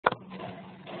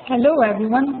Hello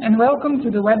everyone, and welcome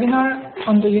to the webinar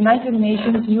on the United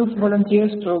Nations Youth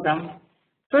Volunteers Program.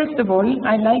 First of all,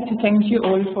 I'd like to thank you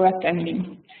all for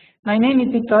attending. My name is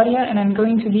Victoria and I'm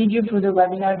going to lead you through the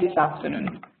webinar this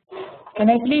afternoon. Can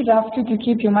I please ask you to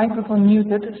keep your microphone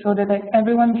muted so that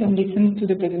everyone can listen to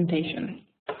the presentation.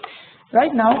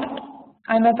 Right now,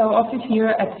 I'm at our office here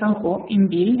at Sanfo in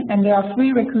Biel, and there are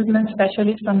 3 recruitment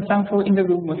specialists from Sanfo in the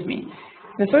room with me.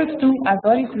 The first 2 are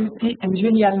Boris Rusty and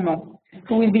Julie Allemand,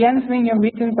 who will be answering your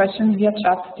written questions via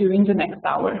chat during the next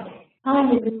hour.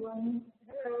 Hi everyone.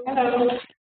 Hello.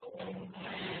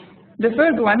 The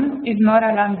third one is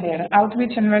Nora Landwehr,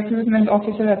 Outreach and Recruitment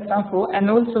Officer at Sanfo and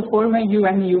also former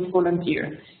UN Youth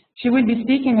Volunteer. She will be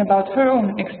speaking about her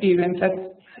own experience as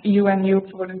UN Youth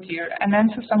Volunteer and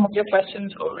answer some of your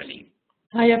questions orally.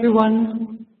 Hi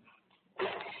everyone.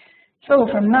 So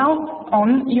from now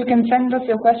on, you can send us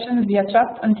your questions via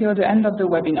chat until the end of the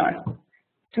webinar.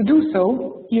 To do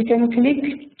so, you can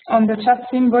click on the chat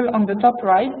symbol on the top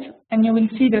right, and you will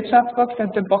see the chat box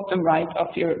at the bottom right of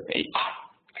your page.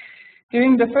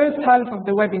 During the first half of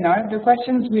the webinar, the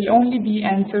questions will only be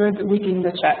answered within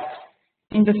the chat.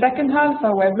 In the second half,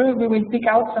 however, we will pick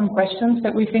out some questions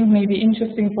that we think may be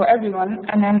interesting for everyone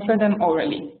and answer them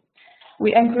orally.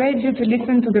 We encourage you to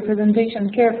listen to the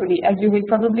presentation carefully, as you will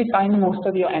probably find most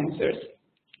of your answers.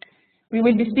 We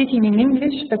will be speaking in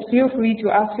English, but feel free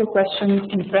to ask your questions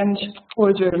in French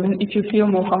or German if you feel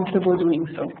more comfortable doing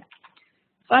so.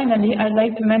 Finally, I'd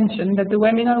like to mention that the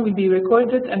webinar will be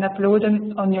recorded and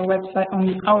uploaded on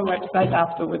our website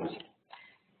afterwards.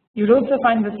 You'll also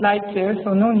find the slides there,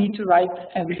 so no need to write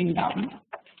everything down.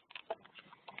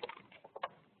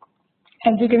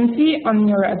 As you can see on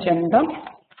your agenda,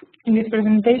 in this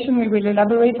presentation we will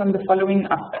elaborate on the following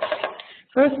aspects.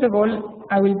 First of all,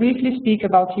 I will briefly speak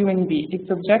about UNV, its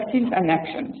objectives and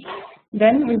actions.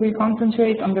 Then we will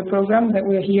concentrate on the program that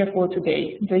we are here for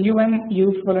today, the UN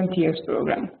Youth Volunteers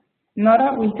Program.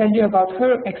 Nora will tell you about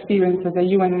her experience as a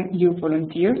UN Youth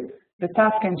Volunteer, the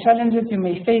tasks and challenges you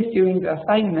may face during the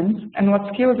assignments, and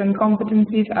what skills and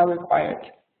competencies are required.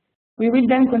 We will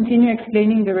then continue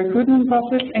explaining the recruitment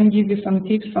process and give you some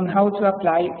tips on how to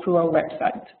apply through our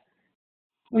website.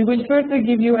 We will further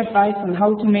give you advice on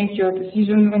how to make your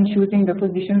decision when choosing the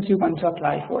positions you want to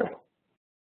apply for.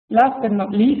 Last but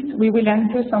not least, we will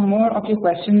answer some more of your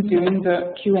questions during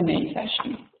the Q&A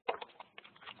session.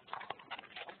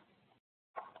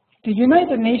 The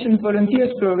United Nations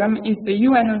Volunteers Program is the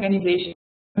UN organization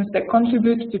that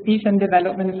contributes to peace and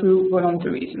development through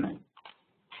volunteerism.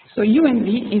 So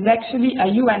UNV is actually a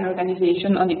UN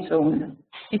organization on its own.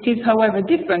 It is, however,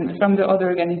 different from the other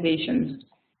organizations.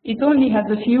 It only has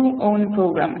a few own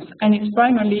programs, and it's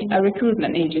primarily a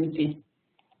recruitment agency.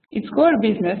 Its core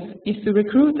business is to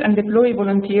recruit and deploy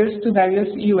volunteers to various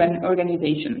UN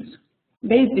organizations.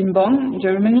 Based in Bonn,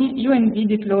 Germany, UNV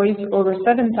deploys over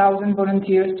 7,000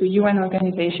 volunteers to UN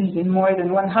organizations in more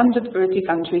than 130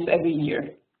 countries every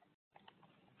year.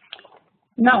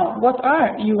 Now, what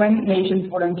are UN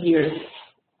Nations volunteers?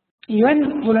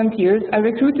 UN volunteers are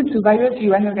recruited to various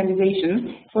UN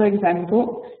organizations, for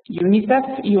example,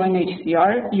 UNICEF,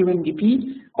 UNHCR,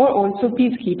 UNDP, or also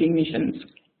peacekeeping missions.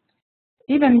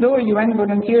 Even though UN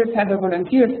volunteers have a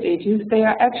volunteer status, they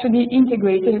are actually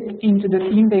integrated into the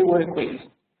team they work with,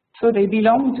 so they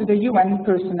belong to the UN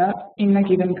personnel in a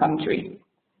given country.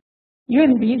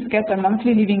 UNVs get a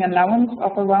monthly living allowance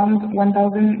of around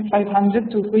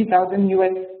 1,500 to 3,000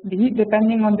 USD,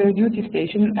 depending on their duty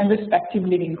station and respective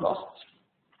living costs.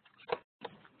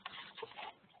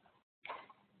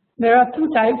 There are 2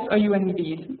 types of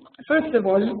UNVs. First of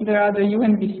all, there are the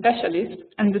UNV specialists,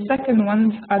 and the second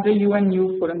ones are the UN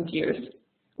Youth Volunteers,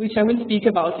 which I will speak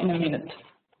about in a minute.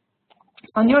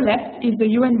 On your left is the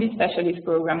UNV Specialist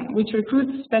Program, which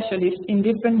recruits specialists in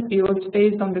different fields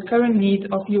based on the current needs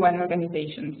of UN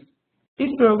organizations. This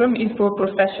program is for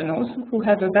professionals who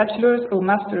have a bachelor's or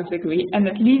master's degree and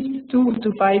at least 2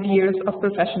 to 5 years of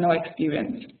professional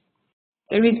experience.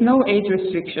 There is no age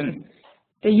restriction.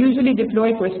 They usually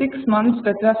deploy for 6 months,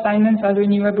 but the assignments are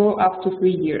renewable up to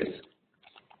 3 years.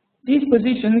 These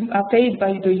positions are paid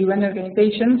by the UN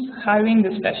organizations hiring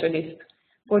the specialists.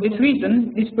 For this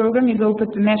reason, this program is open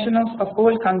to nationals of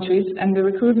all countries, and the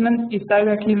recruitment is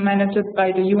directly managed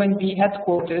by the UNV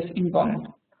headquarters in Bonn.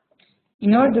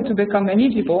 In order to become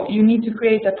eligible, you need to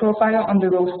create a profile on the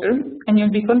roster, and you'll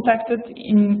be contacted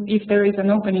if there is an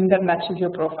opening that matches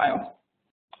your profile.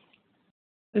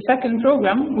 The second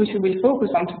program, which we will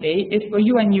focus on today, is for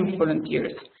UN Youth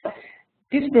Volunteers.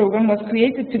 This program was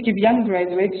created to give young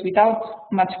graduates without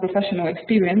much professional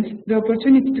experience the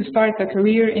opportunity to start a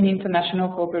career in international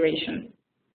cooperation.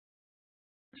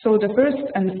 So the first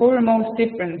and foremost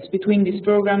difference between this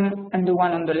program and the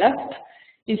one on the left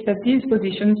is that these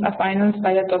positions are financed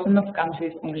by a dozen of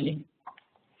countries only.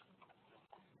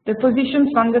 The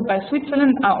positions funded by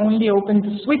Switzerland are only open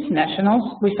to Swiss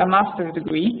nationals with a master's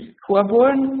degree who are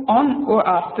born on or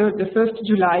after the 1st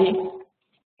July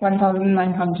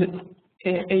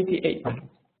 1988.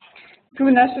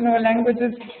 Two national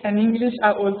languages and English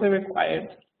are also required.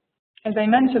 As I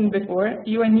mentioned before,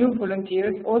 UNU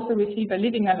volunteers also receive a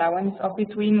living allowance of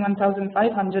between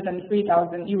 1,500 and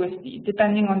 3,000 USD,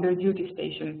 depending on their duty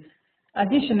station.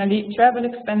 Additionally, travel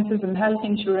expenses and health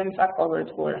insurance are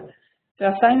covered for.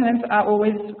 The assignments are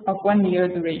always of 1 year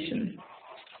duration.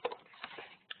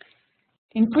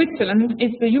 In Switzerland,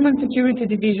 it's the Human Security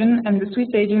Division and the Swiss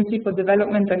Agency for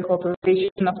Development and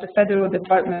Cooperation of the Federal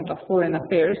Department of Foreign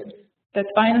Affairs that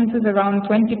finances around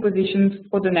 20 positions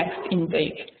for the next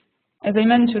intake. As I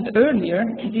mentioned earlier,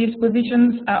 these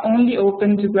positions are only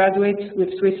open to graduates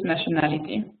with Swiss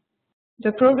nationality.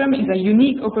 The program is a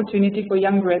unique opportunity for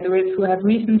young graduates who have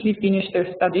recently finished their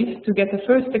studies to get a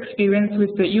first experience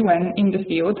with the UN in the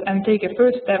field and take a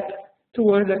first step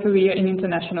towards a career in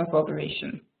international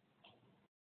cooperation.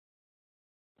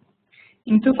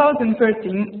 In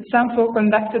 2013, SANFO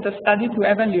conducted a study to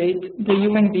evaluate the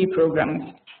UNV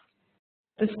programs.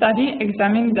 The study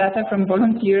examined data from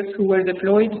volunteers who were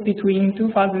deployed between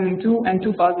 2002 and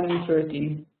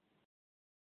 2013.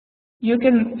 You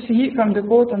can see from the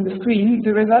quote on the screen,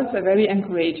 the results are very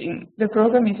encouraging. The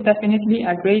program is definitely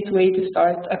a great way to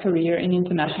start a career in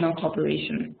international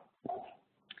cooperation.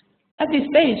 At this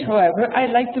stage, however, I'd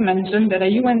like to mention that a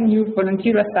UNU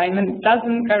volunteer assignment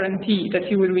doesn't guarantee that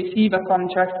you will receive a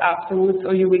contract afterwards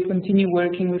or you will continue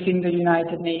working within the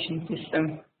United Nations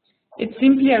system. It's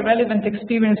simply a relevant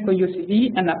experience for your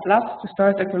CV and a plus to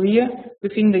start a career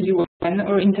within the UN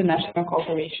or international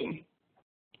cooperation.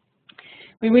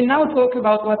 We will now talk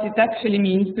about what it actually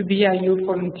means to be a youth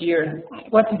volunteer,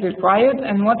 what is required,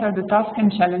 and what are the tasks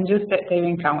and challenges that they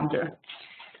encounter.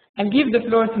 I'll give the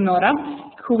floor to Nora,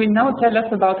 who will now tell us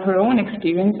about her own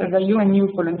experience as a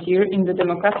UNU volunteer in the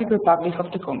Democratic Republic of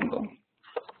the Congo.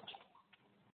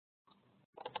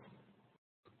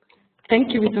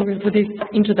 Thank you, Victoria, for this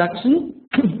introduction.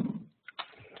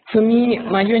 For me,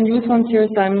 my UN Youth Volunteer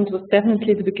assignment was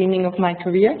definitely the beginning of my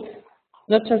career,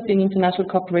 not just in international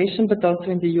cooperation, but also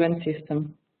in the UN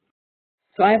system.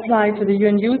 So I applied to the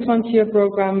UN Youth Volunteer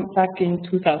program back in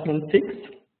 2006,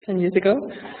 10 years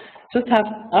ago,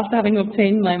 after having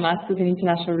obtained my Master's in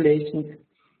International Relations.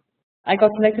 I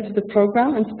got selected to the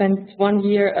program and spent 1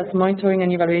 year as Monitoring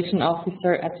and Evaluation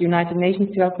Officer at the United Nations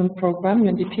Development Program,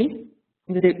 UNDP,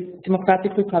 in the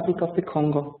Democratic Republic of the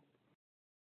Congo.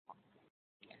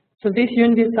 So this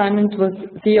UNV assignment was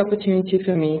the opportunity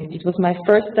for me. It was my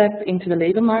first step into the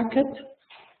labor market,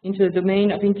 into the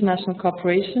domain of international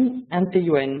cooperation and the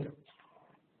UN.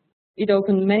 It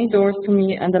opened many doors to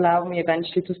me and allowed me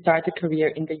eventually to start a career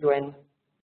in the UN.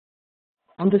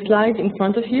 On the slide in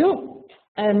front of you,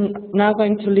 I'm now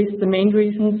going to list the main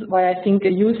reasons why I think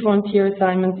a youth volunteer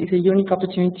assignment is a unique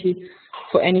opportunity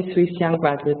for any Swiss young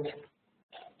graduate.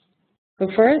 So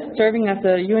first, serving as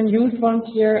a UN Youth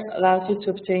Volunteer allows you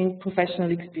to obtain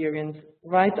professional experience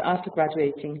right after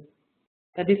graduating.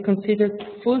 That is considered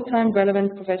full-time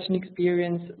relevant professional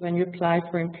experience when you apply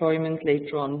for employment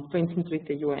later on, for instance with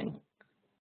the UN.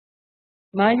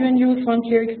 My UN Youth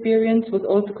Volunteer experience was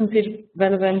also considered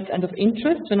relevant and of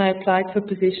interest when I applied for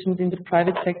positions in the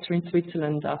private sector in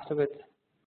Switzerland afterwards.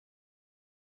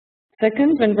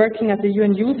 Second, when working as a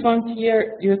UN Youth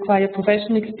Volunteer, you acquire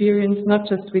professional experience not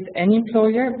just with any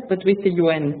employer, but with the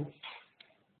UN.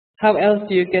 How else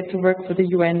do you get to work for the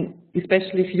UN,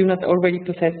 especially if you do not already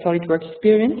possess solid work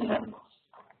experience?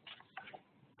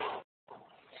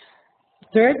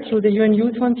 Third, through the UN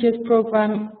Youth Volunteers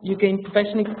program, you gain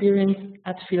professional experience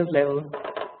at field level,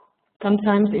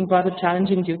 sometimes in rather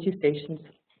challenging duty stations.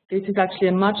 This is actually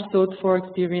a much sought for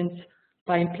experience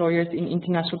by employers in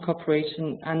international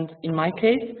cooperation and, in my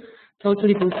case,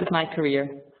 totally boosted my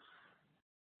career.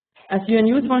 As UN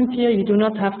Youth Volunteer, you do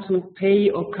not have to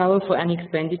pay or cover for any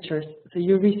expenditures. So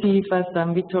you receive, as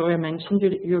Victoria mentioned,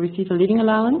 you receive a living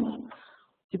allowance,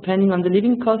 depending on the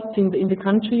living costs in the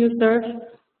country you serve,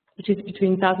 which is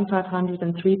between $1,500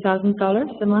 and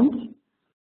 $3,000 a month.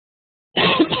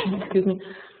 Excuse me.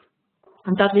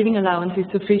 And that living allowance is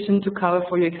sufficient to cover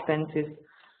for your expenses,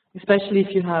 especially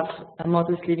if you have a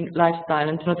modest living lifestyle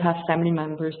and do not have family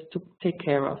members to take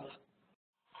care of.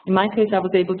 In my case, I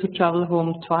was able to travel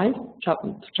home twice,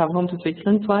 travel home to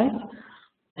Switzerland twice,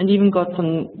 and even got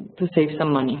to save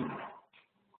some money.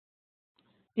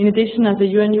 In addition, as a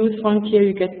UN Youth Volunteer,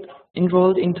 you get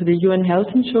enrolled into the UN Health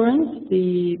Insurance,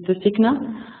 the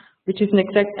Cigna, which is an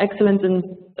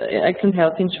excellent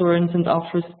health insurance and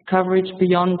offers coverage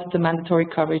beyond the mandatory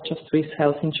coverage of Swiss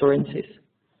health insurances.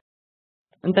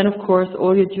 And then, of course,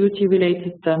 all your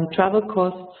duty-related travel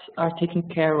costs are taken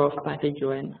care of by the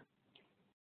UN.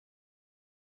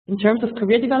 In terms of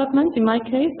career development, in my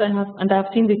case, I have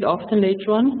seen this often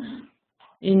later on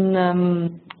in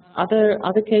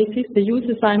other cases, the youth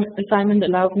assignment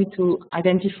allowed me to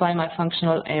identify my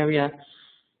functional area,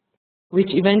 which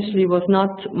eventually was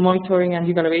not monitoring and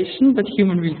evaluation, but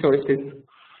human resources,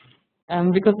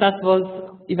 because that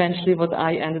was eventually what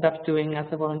I ended up doing as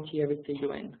a volunteer with the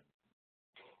UN.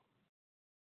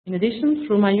 In addition,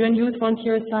 through my UN Youth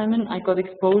Volunteer assignment, I got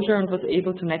exposure and was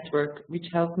able to network, which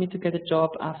helped me to get a job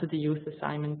after the youth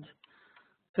assignment.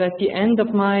 So at the end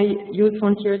of my Youth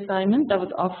Volunteer assignment, I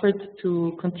was offered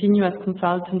to continue as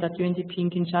consultant at UNDP in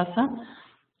Kinshasa,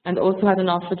 and also had an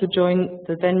offer to join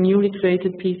the then newly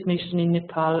created peace mission in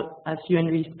Nepal as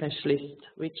UNV specialist,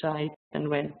 which I then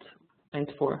went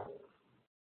for.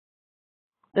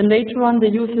 Then later on, the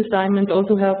youth assignment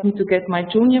also helped me to get my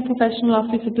junior professional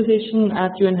officer position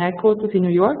at UN headquarters in New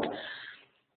York.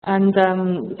 And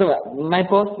so my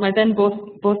then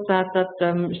boss said that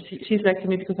she selected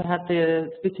me because I had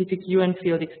the specific UN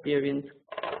field experience.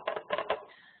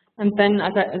 And then,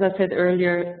 as I said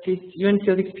earlier, this UN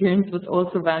field experience was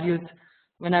also valued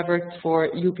when I worked for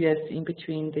UBS in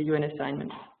between the UN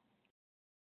assignments.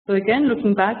 So again,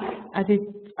 looking back, I did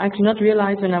actually not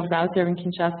realize when I was out there in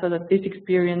Kinshasa that this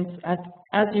experience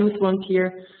as youth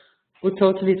volunteer would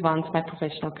totally advance my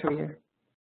professional career.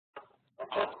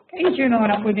 Thank you,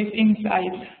 Nora, for this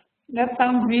insight. That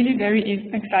sounds really very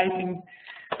exciting.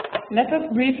 Let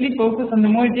us briefly focus on the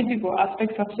more difficult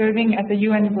aspects of serving as a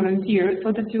UN volunteer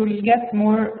so that you will get a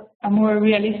more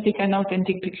realistic and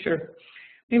authentic picture.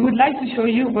 We would like to show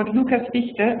you what Lukas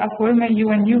Fichte, a former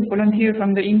UN Youth volunteer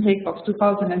from the intake of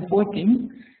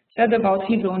 2014, said about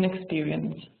his own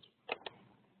experience.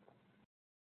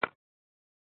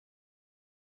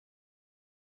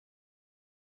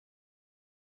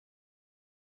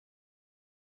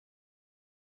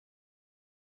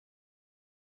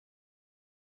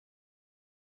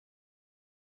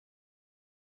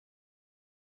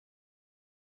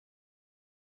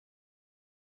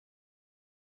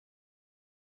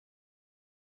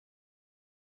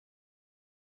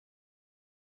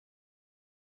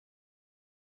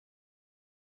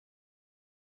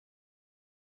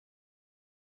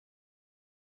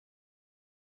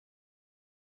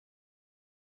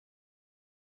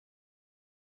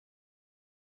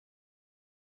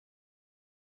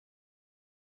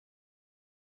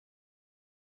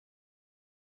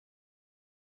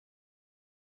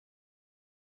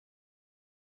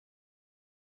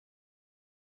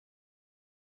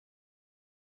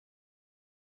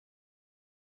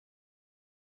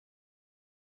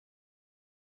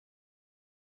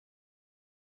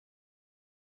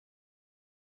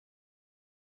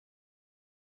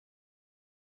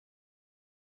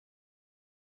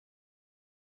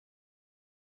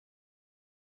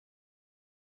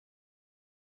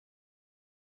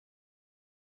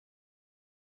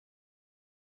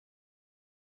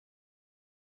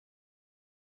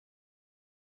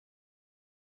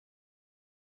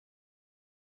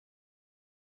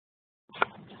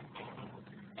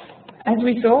 As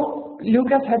we saw,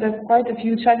 Lukas had quite a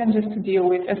few challenges to deal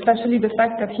with, especially the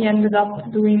fact that he ended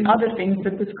up doing other things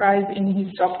that described in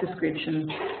his job description.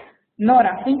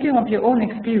 Nora, thinking of your own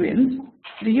experience,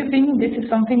 do you think this is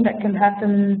something that can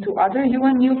happen to other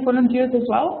UN Youth volunteers as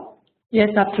well? Yes,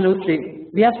 absolutely.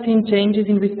 We have seen changes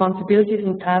in responsibilities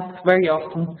and tasks very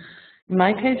often. In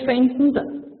my case, for instance,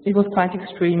 it was quite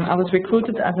extreme. I was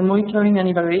recruited as a monitoring and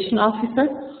evaluation officer,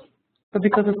 but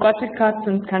because of budget cuts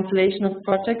and cancellation of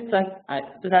projects that I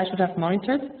should have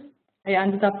monitored, I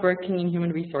ended up working in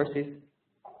human resources.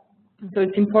 So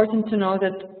it's important to know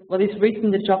that what is written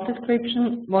in the job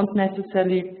description won't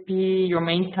necessarily be your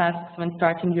main tasks when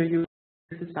starting your youth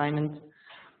assignment.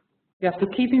 You have to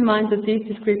keep in mind that these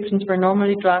descriptions were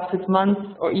normally drafted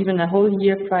months or even a whole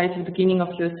year prior to the beginning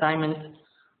of your assignment.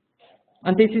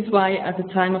 And this is why at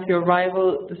the time of your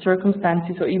arrival, the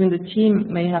circumstances or even the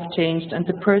team may have changed and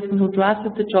the person who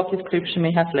drafted the job description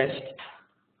may have left.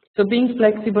 So being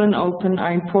flexible and open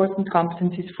are important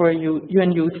competencies for a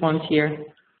UN Youth volunteer.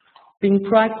 Being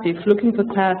proactive, looking for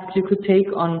tasks you could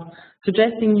take on,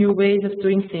 suggesting new ways of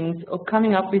doing things, or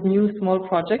coming up with new small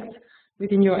projects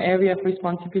within your area of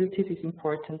responsibilities is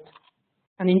important.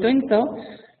 And in doing so,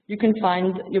 you can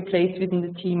find your place within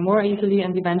the team more easily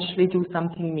and eventually do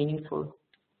something meaningful.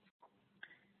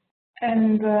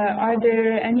 And are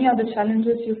there any other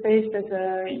challenges you faced as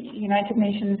a United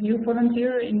Nations youth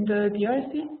volunteer in the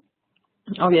DRC?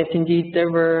 Oh yes, indeed,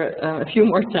 there were a few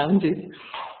more challenges.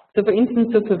 So for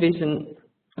instance, supervision.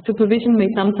 Supervision may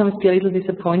sometimes be a little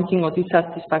disappointing or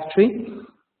dissatisfactory.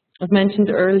 As mentioned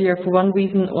earlier, for one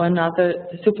reason or another,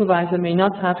 the supervisor may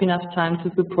not have enough time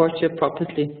to support you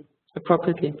appropriately.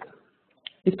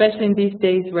 Especially in these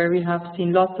days where we have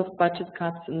seen lots of budget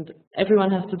cuts and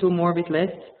everyone has to do more with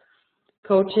less,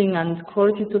 coaching and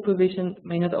quality supervision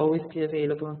may not always be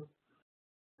available.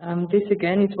 This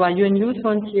again is why UN Youth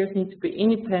volunteers need to be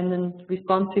independent,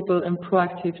 responsible and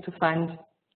proactive to find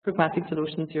pragmatic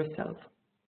solutions yourself.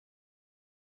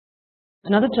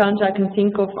 Another challenge I can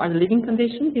think of are the living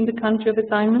conditions in the country of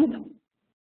assignment.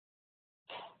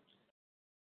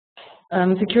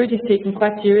 Security is taken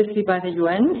quite seriously by the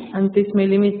UN, and this may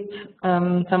limit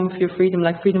some of your freedom,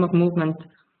 like freedom of movement.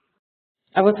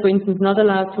 I was, for instance, not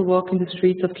allowed to walk in the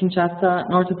streets of Kinshasa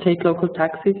nor to take local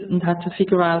taxis, and had to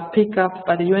figure out pickup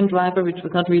by the UN driver, which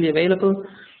was not really available,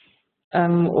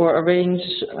 or arrange,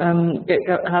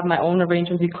 have my own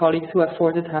arrangement with colleagues who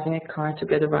afforded having a car to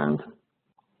get around.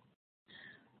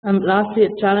 Lastly,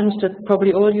 a challenge that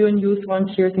probably all UN youth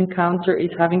volunteers encounter is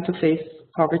having to face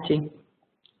poverty.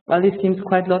 While this seems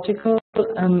quite logical,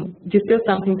 it is still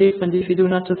something different if you do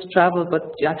not just travel,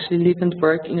 but you actually live and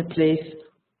work in a place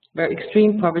where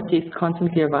extreme poverty is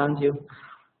constantly around you.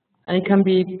 And it can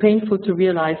be painful to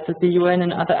realize that the UN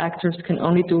and other actors can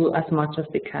only do as much as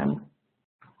they can.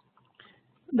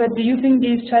 But do you think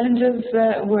these challenges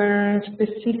were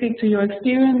specific to your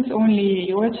experience, only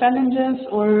your challenges,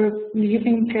 or do you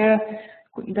think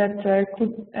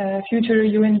that future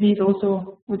UNVs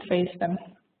also would face them?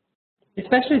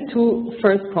 Especially two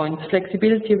first points,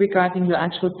 flexibility regarding your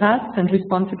actual tasks and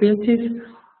responsibilities,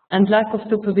 and lack of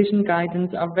supervision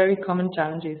guidance are very common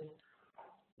challenges.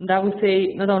 And I would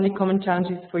say not only common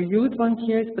challenges for youth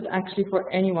volunteers, but actually for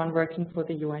anyone working for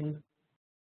the UN.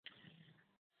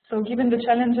 So given the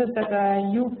challenges that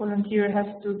a youth volunteer has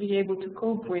to be able to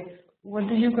cope with, what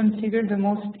do you consider the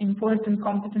most important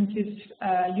competencies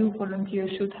a youth volunteer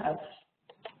should have?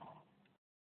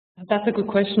 That's a good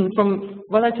question. From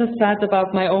what I just said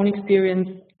about my own experience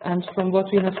and from what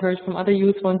we have heard from other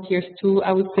youth volunteers too,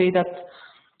 I would say that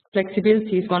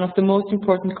flexibility is one of the most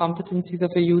important competencies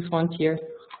of a youth volunteer.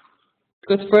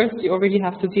 Because first, you already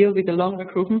have to deal with the long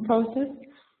recruitment process,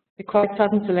 the quite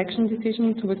sudden selection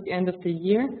decision towards the end of the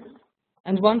year,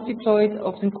 and once deployed,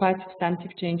 often quite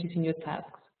substantive changes in your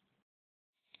tasks.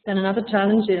 Then another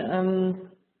challenge,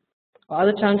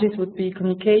 other challenges would be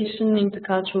communication,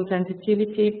 intercultural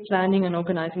sensitivity, planning and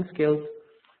organizing skills.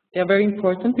 They are very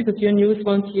important because UN youth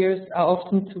volunteers are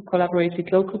often to collaborate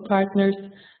with local partners,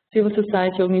 civil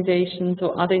society organizations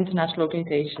or other international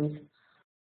organizations.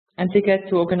 And they get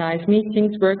to organize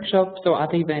meetings, workshops or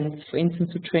other events, for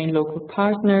instance to train local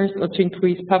partners or to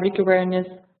increase public awareness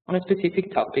on a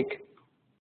specific topic.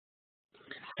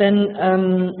 Then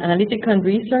analytical and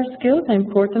research skills are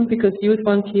important because youth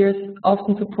volunteers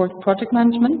often support project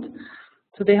management.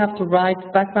 So they have to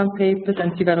write background papers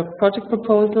and develop project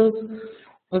proposals,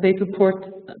 or they support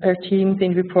their teams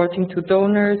in reporting to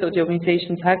donors or the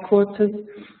organization's headquarters,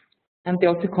 and they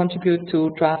also contribute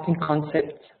to drafting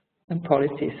concepts and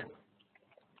policies.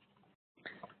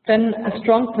 Then a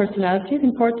strong personality is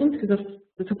important because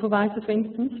the supervisor, for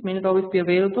instance, may not always be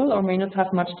available or may not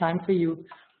have much time for you,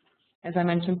 as I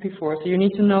mentioned before. So you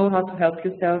need to know how to help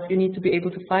yourself, you need to be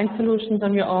able to find solutions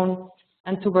on your own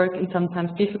and to work in sometimes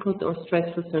difficult or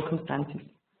stressful circumstances.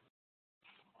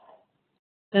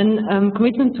 Then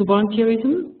commitment to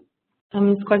volunteerism.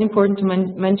 It's quite important to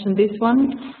mention this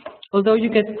one. Although you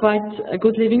get quite a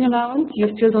good living allowance,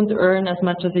 you still don't earn as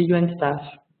much as the UN staff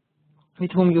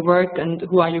with whom you work and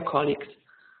who are your colleagues.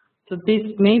 So this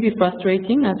may be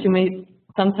frustrating, as you may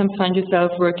sometimes find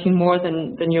yourself working more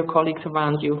than your colleagues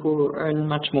around you who earn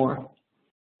much more.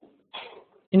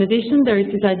 In addition, there is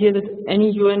this idea that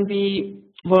any UNV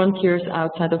volunteers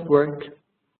outside of work.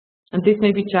 And this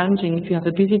may be challenging if you have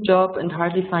a busy job and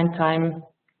hardly find time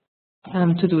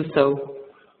to do so.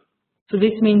 So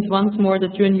this means once more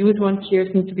that UN youth volunteers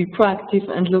need to be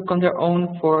proactive and look on their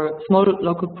own for small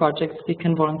local projects they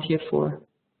can volunteer for.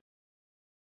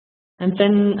 And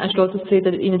then I should also say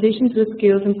that in addition to the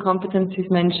skills and competencies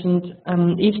mentioned,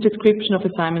 each description of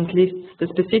assignment lists the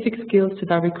specific skills that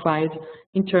are required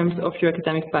in terms of your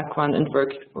academic background and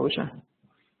work exposure.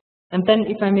 And then,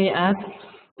 if I may add,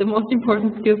 the most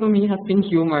important skill for me has been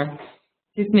humor.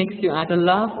 This makes you either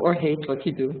love or hate what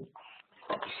you do.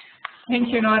 Thank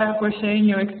you, Nora, for sharing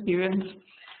your experience.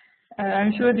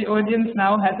 I'm sure the audience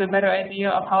now has a better idea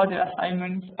of how the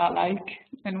assignments are like.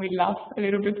 and we laugh a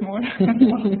little bit more.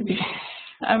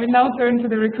 I will now turn to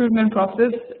the recruitment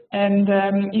process, and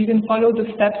you can follow the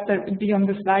steps that will be on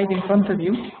the slide in front of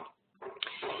you.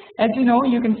 As you know,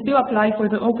 you can still apply for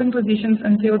the open positions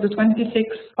until the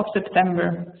 26th of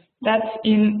September. That's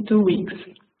in 2 weeks.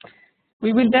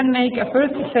 We will then make a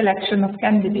first selection of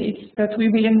candidates that we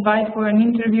will invite for an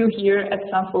interview here at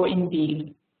Saint-Fons in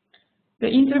Biel. The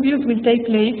interviews will take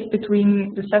place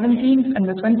between the 17th and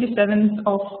the 27th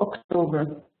of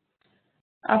October.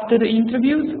 After the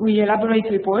interviews, we elaborate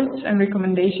reports and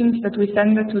recommendations that we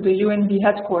send to the UNV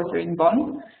headquarters in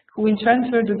Bonn, who will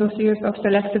transfer the dossiers of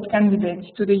selected candidates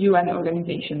to the UN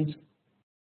organizations.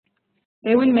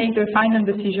 They will make their final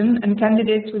decision, and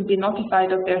candidates will be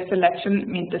notified of their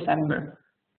selection mid-December.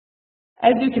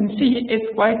 As you can see,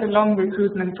 it's quite a long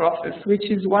recruitment process, which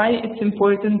is why it's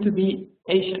important to be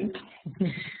patient.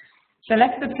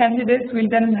 Selected candidates will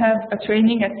then have a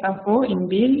training at Saint-Fons in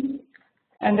Biel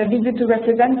and a visit to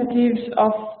representatives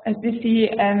of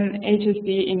SDC and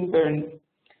HSD in Bern.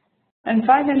 And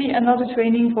finally, another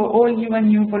training for all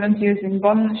UNU volunteers in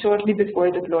Bonn shortly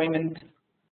before deployment.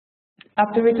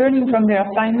 After returning from their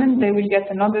assignment, they will get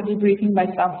another debriefing by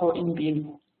Saint-Fons in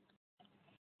Biel.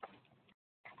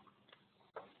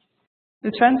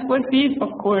 The transport fees,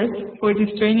 of course, for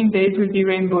these training days will be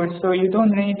reimbursed, so you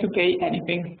don't need to pay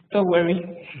anything. Don't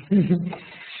worry.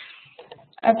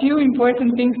 A few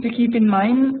important things to keep in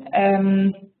mind.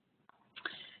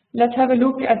 Let's have a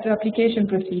look at the application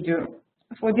procedure.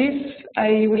 For this,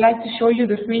 I would like to show you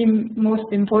the 3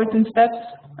 most important steps,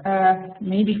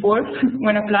 maybe 4,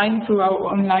 when applying through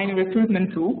our online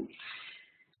recruitment tool.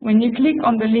 When you click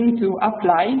on the link to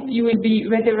apply, you will be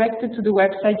redirected to the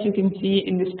website you can see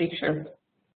in this picture.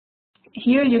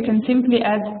 Here you can simply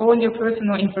add all your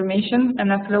personal information and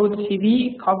upload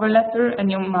CV, cover letter, and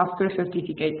your master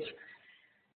certificates.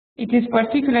 It is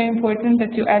particularly important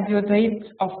that you add your date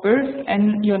of birth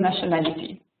and your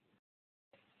nationality.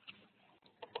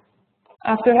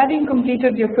 After having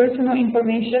completed your personal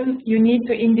information, you need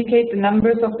to indicate the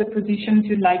numbers of the positions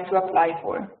you'd like to apply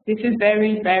for. This is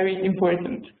very, very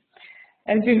important.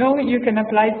 As you know, you can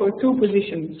apply for 2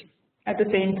 positions at the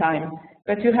same time,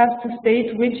 but you have to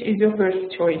state which is your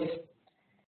first choice.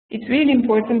 It's really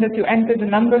important that you enter the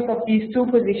numbers of these 2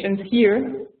 positions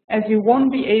here, as you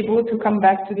won't be able to come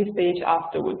back to this page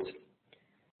afterwards.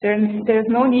 There's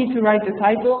no need to write the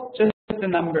title, just the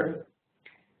number.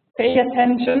 Pay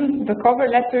attention, the cover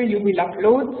letter you will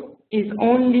upload is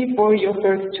only for your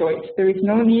first choice. There is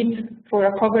no need for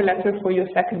a cover letter for your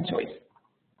second choice.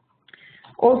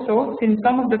 Also, since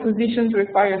some of the positions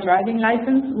require a driving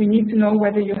license, we need to know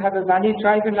whether you have a valid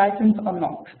driver license or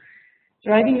not.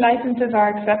 Driving licenses are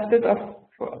accepted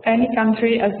for any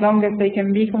country as long as they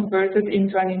can be converted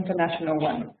into an international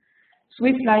one.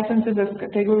 Swiss licenses of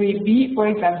category B, for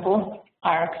example,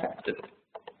 are accepted.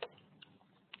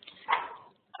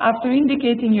 After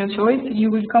indicating your choice, you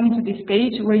will come to this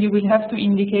page where you will have to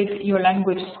indicate your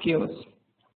language skills.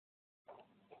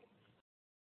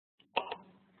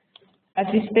 At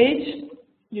this page,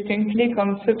 you can click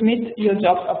on Submit your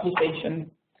job application.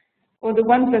 For the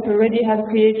ones that already have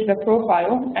created a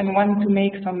profile and want to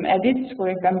make some edits, for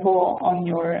example, on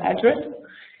your address,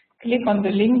 click on the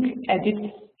link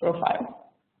Edit Profile.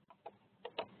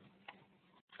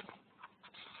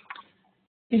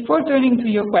 Before turning to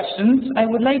your questions, I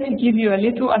would like to give you a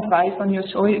little advice on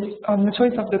the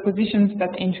choice of the positions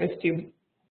that interest you.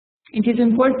 It is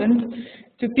important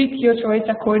to pick your choice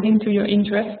according to your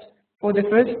interest for the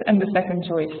first and the second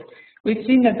choice. We've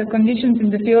seen that the conditions in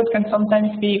the field can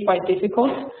sometimes be quite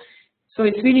difficult, so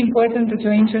it's really important that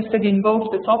you're interested in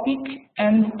both the topic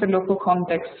and the local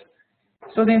context.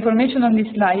 So the information on this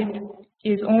slide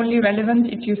is only relevant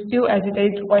if you still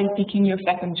hesitate while picking your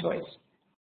second choice.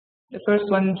 The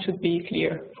first one should be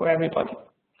clear for everybody.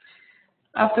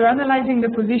 After analyzing the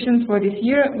positions for this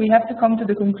year, we have to come to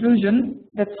the conclusion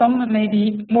that some may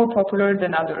be more popular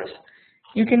than others.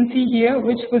 You can see here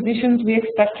which positions we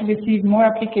expect to receive more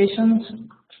applications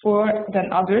for than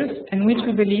others, and which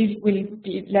we believe will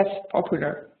be less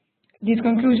popular. These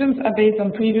conclusions are based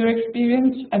on previous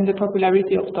experience and the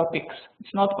popularity of topics.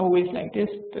 It's not always like this,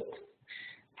 but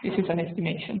this is an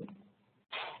estimation.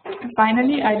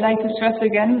 Finally, I'd like to stress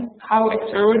again how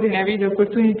extraordinary the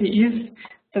opportunity is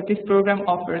that this program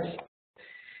offers.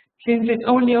 Since it's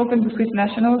only open to Swiss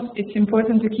nationals, it's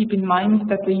important to keep in mind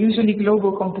that the usually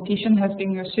global competition has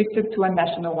been restricted to a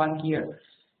national one here.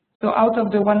 So out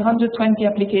of the 120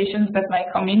 applications that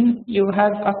might come in, you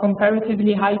have a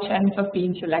comparatively high chance of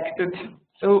being selected.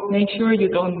 So make sure you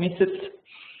don't miss it.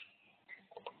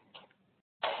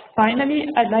 Finally,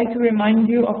 I'd like to remind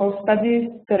you of our studies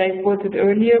that I quoted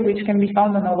earlier, which can be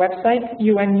found on our website,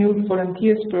 UN Youth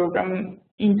Volunteers Program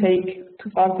Intake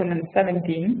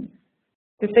 2017,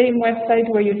 the same website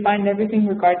where you find everything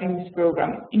regarding this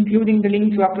program, including the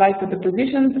link to apply for the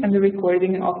positions and the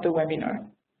recording of the webinar.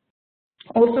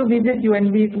 Also visit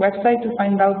UNV's website to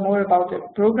find out more about the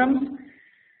programs.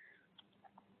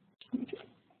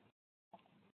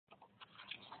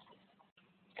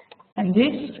 And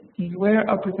this is where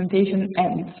our presentation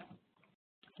ends.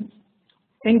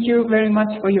 Thank you very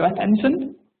much for your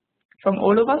attention from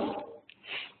all of us.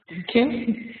 Thank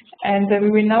you. And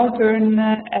we will now turn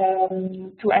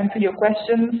to answer your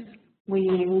questions.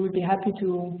 We will be happy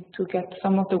to get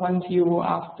some of the ones you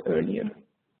asked earlier.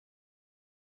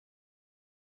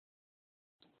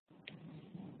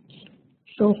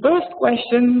 So first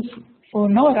questions for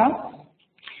Nora.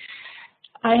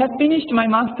 I have finished my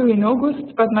master in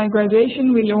August, but my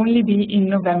graduation will only be in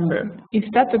November. Is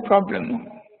that a problem?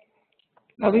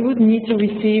 Well, we would need to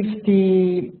receive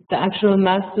the actual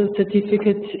master's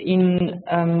certificate in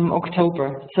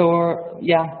October. So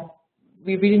yeah,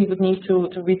 we really would need to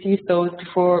receive those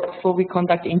before we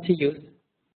conduct interviews.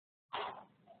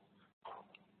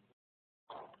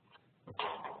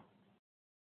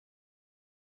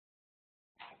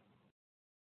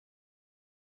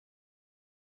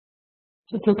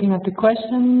 Just looking at the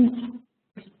questions.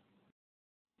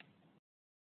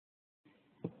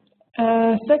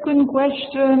 Second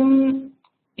question,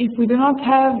 if we do not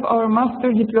have our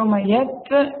master diploma yet,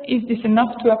 is this enough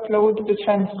to upload the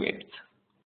transcript?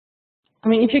 I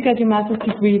mean, if you get your master's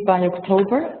degree by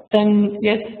October, then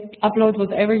yes, upload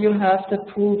whatever you have that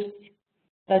proves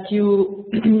that you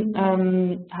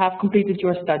have completed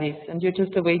your studies and you're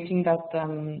just awaiting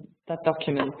that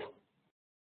document.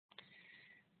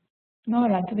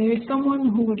 Nora, there is someone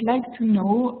who would like to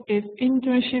know if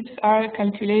internships are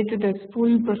calculated as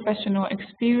full professional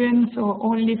experience or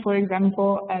only, for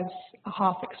example, as a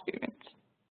half experience.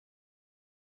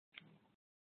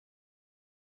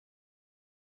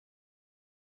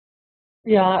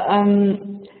 Yeah,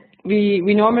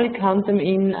 we normally count them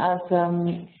in as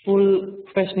full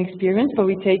professional experience, but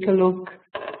we take a look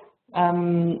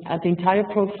at the entire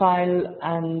profile,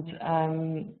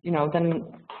 and you know, then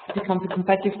it becomes a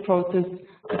competitive process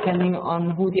depending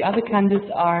on who the other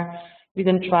candidates are. We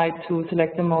then try to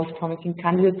select the most promising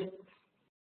candidates,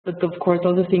 but of course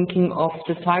also thinking of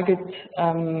the target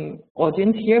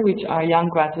audience here, which are young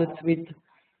graduates with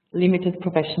limited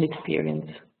professional experience.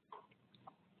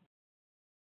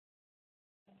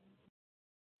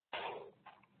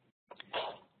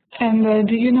 And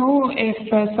do you know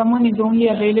if someone is only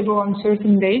available on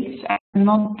certain dates and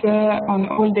not on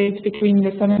all dates between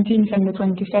the 17th and the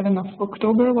 27th of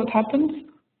October, what happens?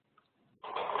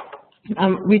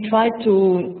 We try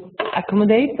to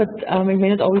accommodate, but it may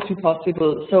not always be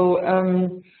possible. So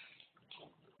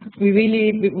we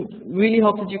really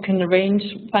hope that you can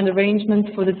find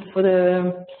arrangements for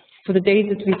the dates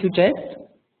that we suggest.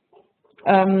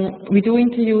 We do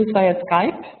interviews via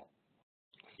Skype.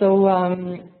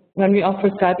 So when we offer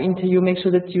Skype interview, make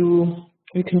sure that you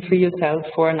can free yourself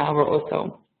for an hour or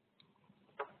so.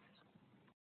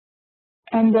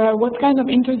 And what kind of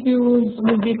interviews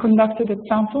will be conducted at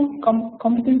SANFO?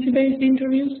 Competency-based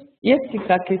interviews? Yes,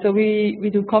 exactly. So we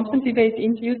do competency-based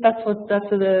interviews. That's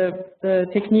the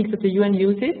technique that the UN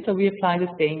uses. So we apply the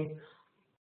same.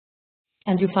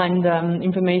 And you find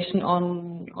information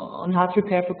on how to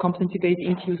prepare for competency-based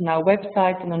interviews on our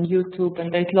website and on YouTube,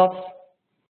 and there's lots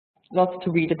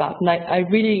to read about. And I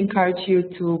really encourage you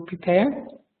to prepare,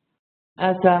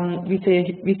 as we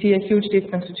see a huge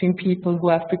difference between people who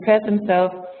have prepared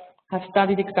themselves, have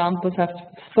studied examples, have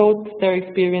thought their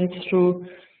experience through,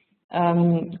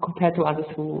 compared to others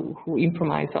who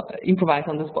improvise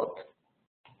on the spot.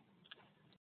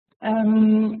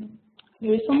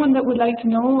 There is someone that would like to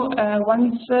know,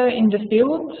 once in the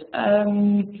field,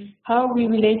 how are we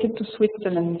related to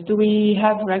Switzerland? Do we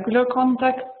have regular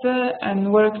contact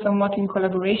and work somewhat in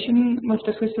collaboration with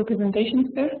the Swiss representations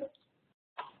there?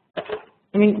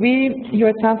 I mean, we here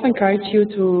at SANFO encourage you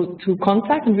to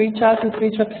contact and reach out to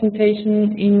Swiss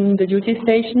representation in the duty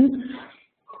station.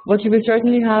 What you will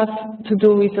certainly have to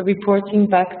do is a reporting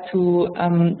back to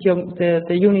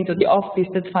the unit or the office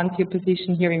that funds your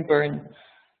position here in Bern.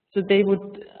 So they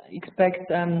would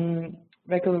expect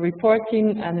regular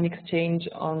reporting and an exchange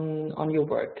on your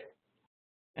work.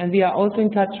 And we are also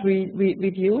in touch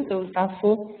with you, so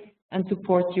SANFO, and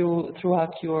support you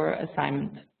throughout your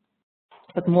assignment,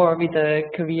 but more with a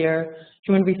career,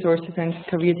 human resources and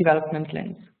career development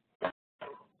lens.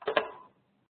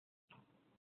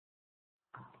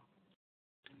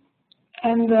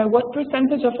 And what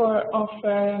percentage of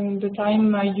the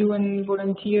time UN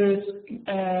volunteers,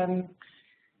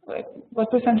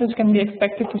 what percentage can be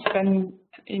expected to spend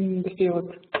in the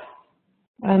field?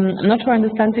 I'm not sure I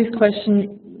understand this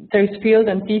question. There's field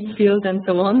and deep field and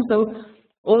so on. So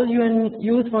all UN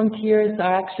youth volunteers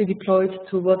are actually deployed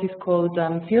to what is called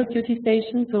field duty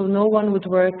stations. So no one would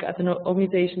work at an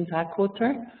organization's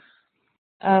headquarters.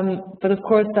 But of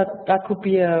course that could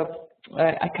be a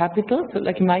capital. So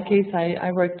like in my case,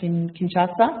 I worked in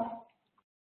Kinshasa.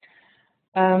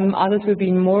 Others will be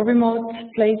in more remote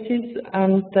places,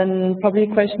 and then probably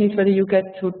the question is whether you get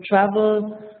to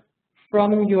travel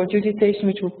from your duty station,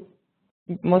 which will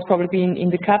most probably be in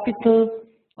the capital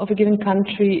of a given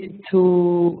country,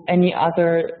 to any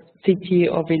other city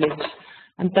or village.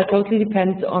 And that totally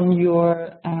depends on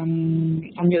your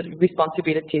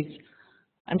responsibilities.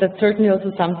 And that's certainly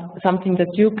also something that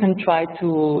you can try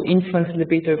to influence a little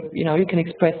bit, or you can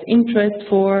express interest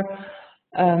for,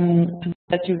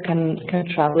 that you can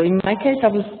travel. In my case, I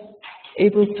was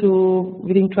able to,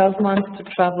 within 12 months, to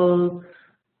travel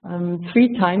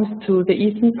 3 times to the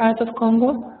eastern part of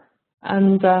Congo.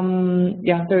 And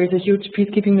yeah, there is a huge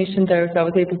peacekeeping mission there, so I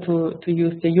was able to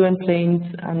use the UN planes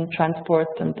and transport,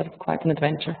 and that was quite an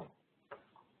adventure.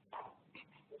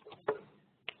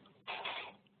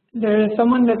 There is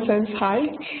someone that says hi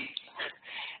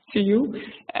to you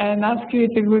and asks you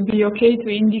if it would be okay to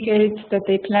indicate that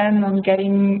they plan on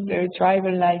getting their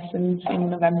driver license in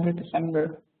November,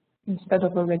 December, instead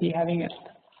of already having it.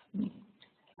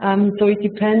 So it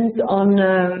depends on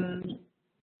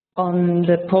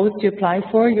the post you apply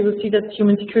for. You will see that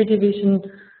Human Security Division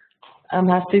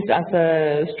has this as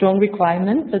a strong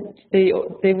requirement, that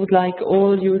they would like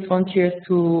all youth volunteers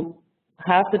to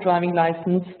have the driving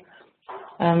license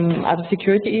out of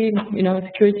security,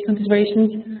 security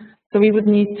considerations. So we would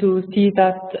need to see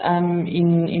that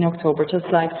in October, just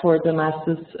like for the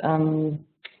master's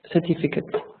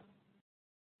certificate.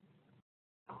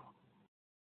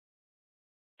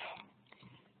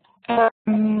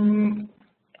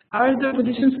 Are the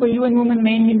positions for UN Women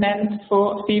mainly meant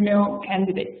for female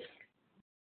candidates?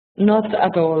 Not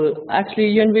at all. Actually,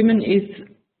 UN Women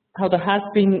has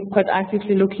been quite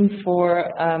actively looking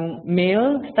for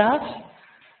male staff.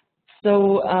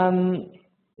 So,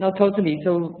 not totally.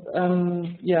 So,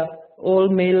 yeah, all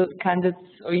male candidates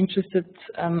or interested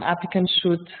applicants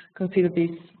should consider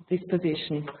this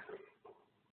position.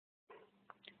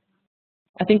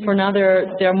 I think for now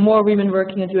there are more women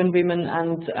working at UN Women,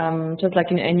 and just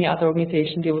like in any other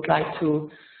organization, they would like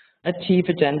to achieve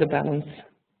a gender balance.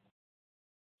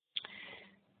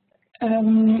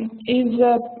 Is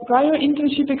prior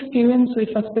internship experience with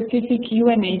a specific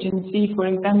UN agency, for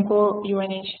example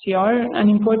UNHCR, an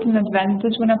important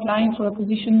advantage when applying for a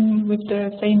position with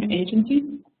the same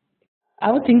agency?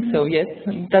 I would think so, yes.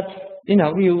 That's,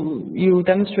 you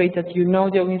demonstrate that you know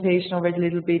the organization already a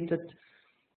little bit, that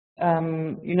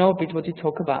you know a bit what you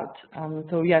talk about.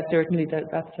 So yeah, certainly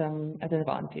that's an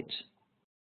advantage.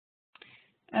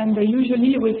 And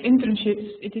usually with internships,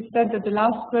 it is said that the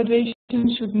last graduation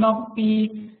should not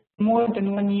be more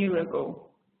than 1 year ago.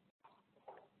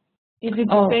 Is it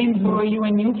the same for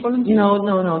UN Youth volunteers?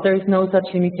 No, there is no such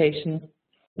limitation.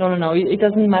 No. It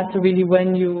doesn't matter really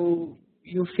when you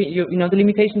the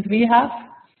limitations we have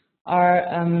are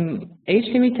age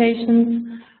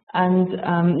limitations, and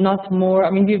not more.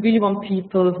 I mean, we really want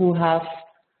people who have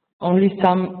only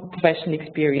some professional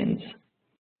experience.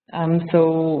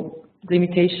 So the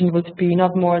limitation would be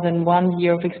not more than 1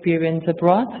 year of experience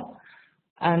abroad,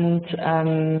 and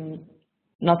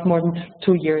not more than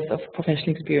 2 years of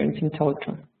professional experience in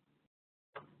total.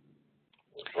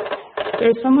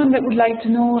 There's someone that would like to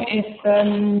know if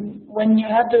when you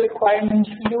have the requirement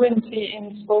fluency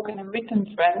in spoken and written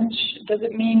French, does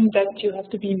it mean that you have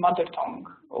to be mother tongue?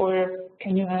 Or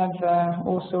can you have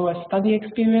also a study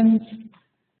experience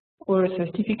or a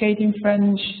certificate in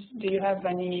French? Do you have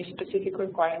any specific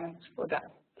requirements for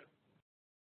that?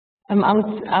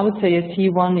 I would say a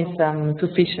C1 is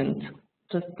sufficient.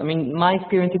 My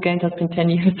experience again has been 10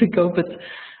 years ago, but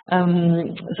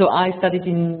so I studied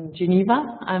in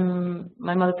Geneva.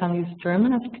 My mother tongue is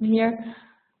German, as you can hear,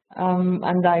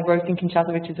 and I worked in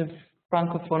Kinshasa, which is a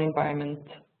francophone environment,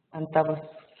 and that was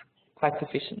quite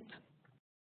sufficient.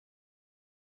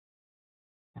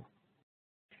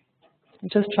 I'm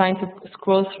just trying to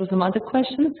scroll through some other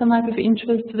questions that might be of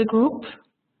interest to the group.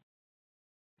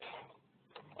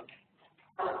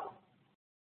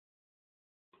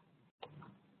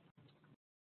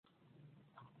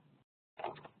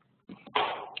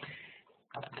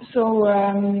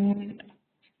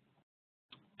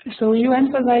 So you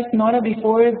emphasized, Nora,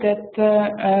 before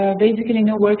that basically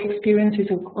no work experience is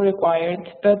required,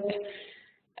 but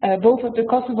both of the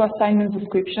Kosovo assignment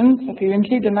descriptions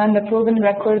apparently demand a proven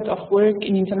record of work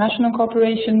in international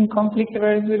cooperation, conflict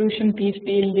resolution, peace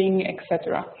building,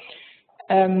 etc.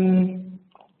 Can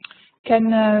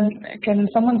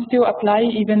someone still apply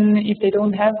even if they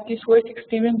don't have this work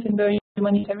experience in the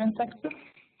humanitarian sector?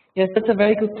 Yes, that's a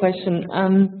very good question.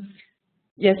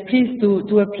 Yes, please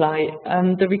do apply.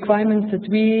 The requirements that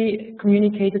we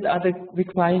communicated are the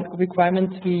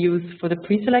requirements we use for the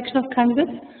pre-selection of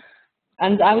candidates.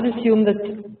 And I would assume that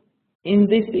in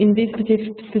these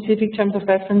specific terms of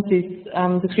references,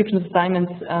 description of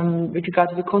assignments with regard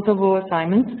to the Kosovo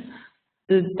assignment,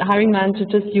 the hiring manager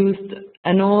just used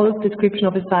an old description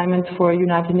of assignment for a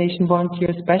United Nations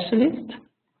volunteer specialist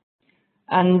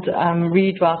and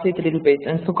redrafted it a little bit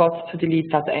and forgot to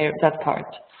delete that part.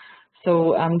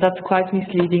 So that's quite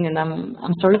misleading, and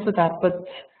I'm sorry for that. But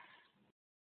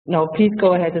no, please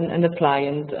go ahead and apply.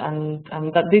 And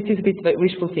that this is a bit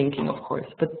wishful thinking, of course.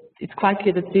 But it's quite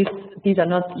clear that these are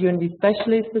not UNV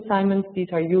specialist assignments.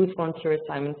 These are youth volunteer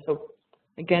assignments. So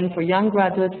again, for young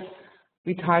graduates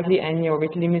with hardly any or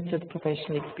with limited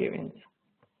professional experience.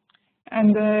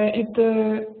 And if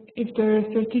the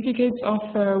certificates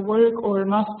of work or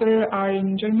master are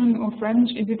in German or French,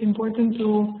 is it important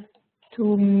to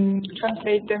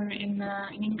translate them in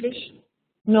English?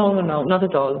 No, not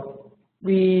at all.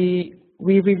 We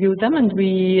review them, and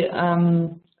we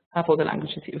have all the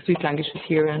languages, 3 languages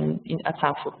here at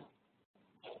SAFO.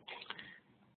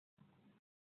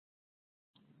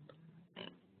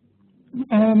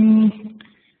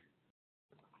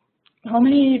 How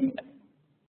many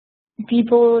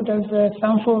people does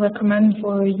SAFO recommend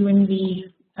for UNV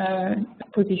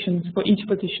positions, for each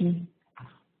position?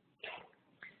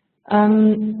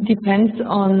 Depends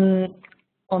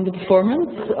on the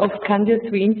performance of candidates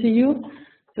we interview,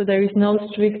 so there is no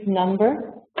strict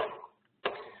number.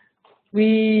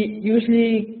 We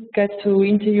usually get to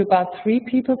interview about 3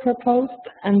 people per post,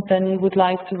 and then would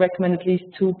like to recommend at least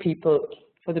 2 people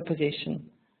for the position,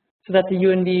 so that the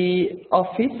UNV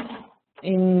office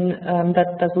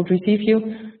that would receive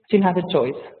you still has a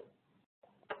choice.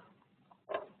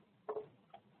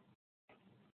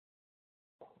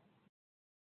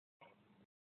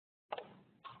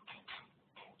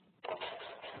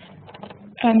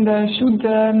 And should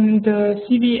the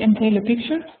CV entail a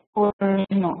picture or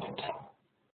not?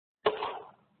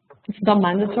 It's not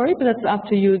mandatory, but that's up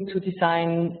to you to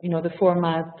design, the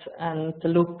format and the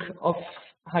look of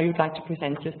how you'd like to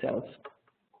present yourself.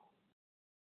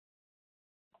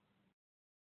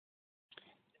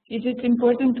 Is it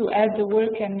important to add the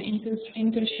work and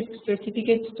internship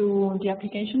certificates to the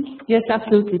application? Yes,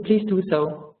 absolutely. Please do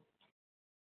so.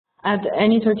 Add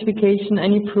any certification,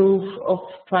 any proof of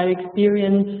prior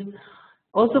experience,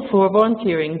 also for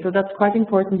volunteering. So that's quite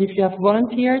important. If you have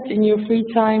volunteered in your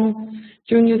free time,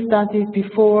 during your studies,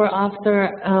 before,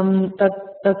 after,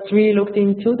 that's really looked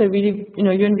into. They really,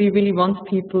 UNV really wants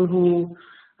people who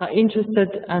are interested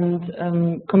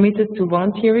and committed to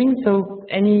volunteering. So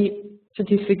any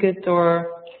certificate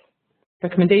or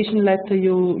recommendation letter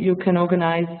you can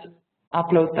organize,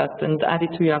 upload that and add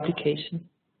it to your application.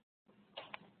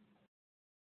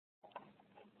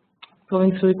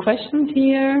 Going through the questions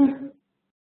here.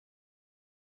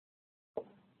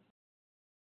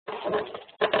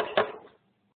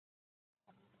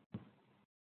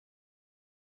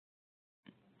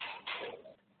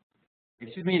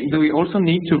 Excuse me, do we also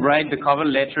need to write the cover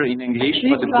letter in English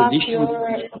for the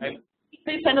position?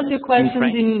 Please send us your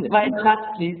questions via chat,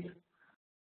 please.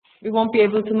 We won't be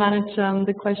able to manage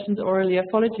the questions orally.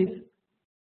 Apologies.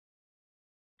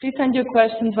 Please send your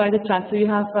questions via the chat. So you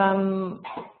have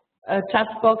a chat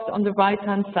box on the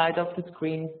right-hand side of the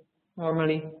screen,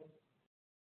 normally.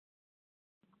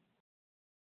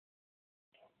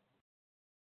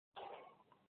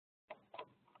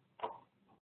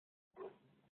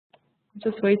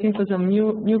 Just waiting for some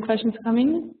new questions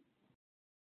coming.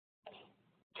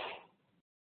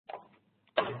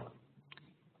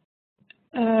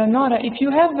 Nora, if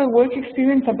you have a work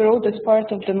experience abroad as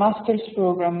part of the master's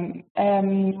program,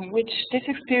 which this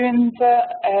experience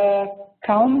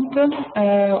count,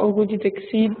 or would it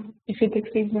exceed, if it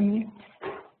exceeds 1 year?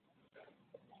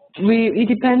 It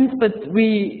depends, but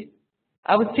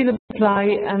I would still apply,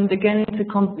 and again,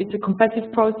 it's a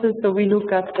competitive process, so we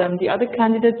look at the other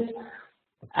candidates,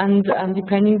 and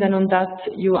depending then on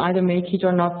that, you either make it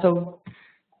or not. So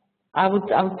I would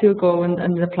still go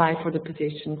and apply for the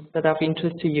positions that are of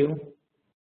interest to you.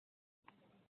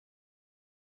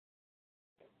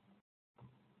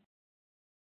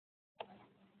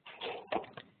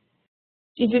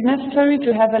 Is it necessary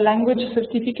to have a language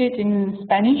certificate in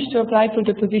Spanish to apply for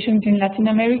the positions in Latin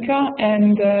America?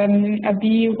 And a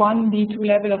B1, B2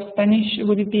 level of Spanish,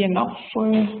 would it be enough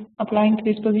for applying to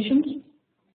these positions?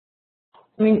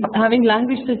 I mean, having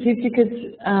language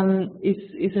certificates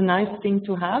is a nice thing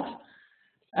to have,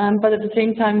 but at the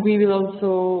same time we will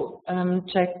also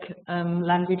check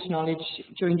language knowledge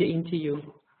during the interview.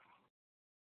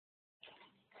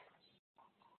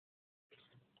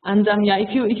 And yeah, if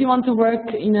you want to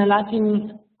work in a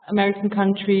Latin American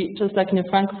country, just like in a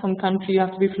Francophone country, you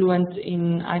have to be fluent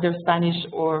in either Spanish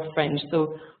or French.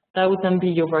 So that would then be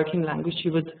your working language.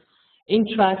 You would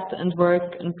interact and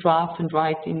work and draft and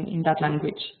write in that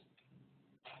language.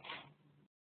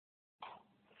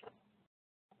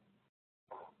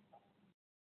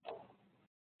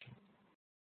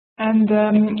 And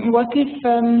what if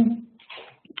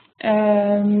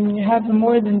you have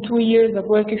more than 2 years of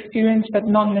work experience, but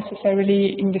not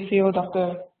necessarily in the field of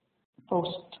the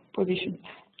post position?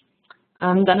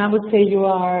 Then I would say you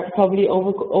are probably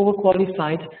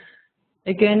overqualified.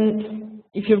 Again,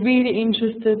 if you're really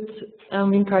interested,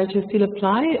 we encourage you to still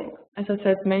apply. As I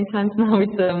said many times now,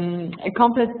 it's a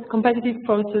competitive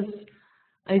process.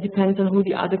 It depends on who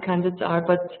the other candidates are,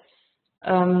 but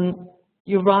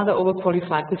you're rather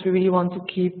overqualified because we really want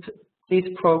to keep this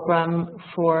program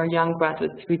for young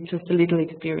graduates with just a little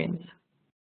experience.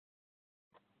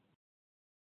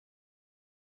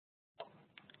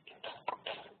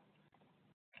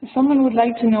 Someone would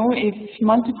like to know if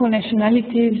multiple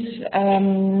nationalities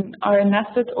are an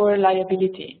asset or a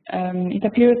liability. It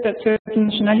appears that certain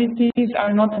nationalities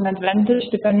are not an advantage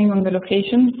depending on the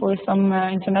location for some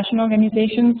international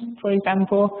organizations. For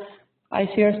example,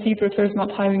 ICRC prefers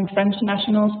not hiring French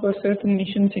nationals for certain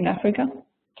missions in Africa.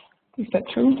 Is that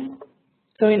true?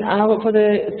 So for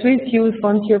the Swiss Youth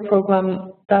Volunteer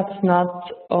Program, that's not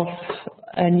of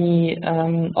any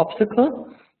obstacle.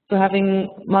 So having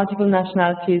multiple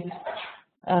nationalities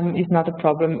is not a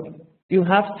problem. You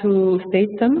have to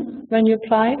state them when you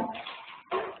apply,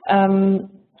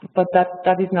 but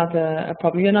that is not a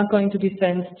problem. You're not going to be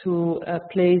sent to a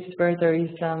place where there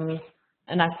is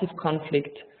an active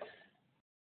conflict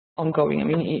ongoing. I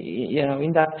mean, you know,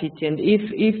 in that city. And if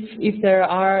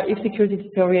security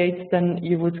deteriorates, then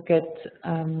you would get,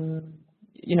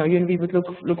 you know, we would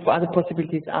look for other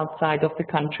possibilities outside of the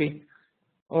country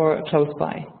or close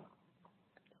by.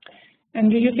 And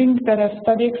do you think that a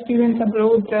study experience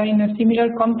abroad in a similar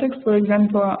context, for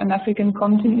example, an African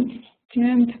continent,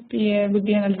 would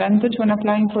be an advantage when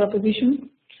applying for a position?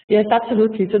 Yes,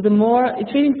 absolutely. So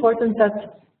it's really important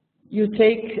that you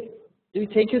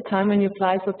take your time when you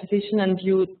apply for a position and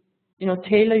you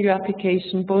tailor your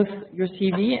application, both your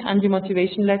CV and your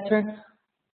motivation letter,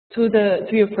 to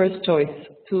your first choice,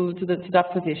 to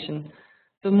that position.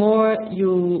 The more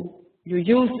you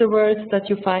use the words that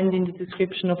you find in the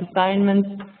description of assignments,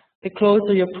 the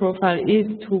closer your profile is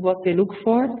to what they look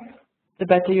for, the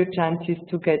better your chances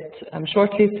to get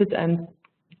shortlisted and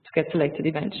to get selected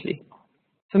eventually.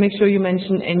 So make sure you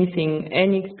mention anything,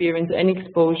 any experience, any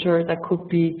exposure that could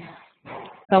be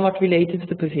somewhat related to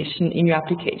the position in your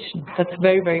application. That's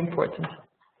very, very important.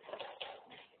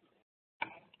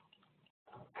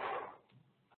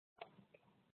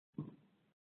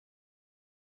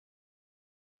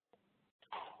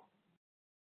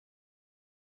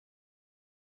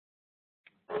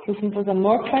 Looking for some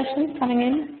more questions coming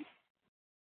in.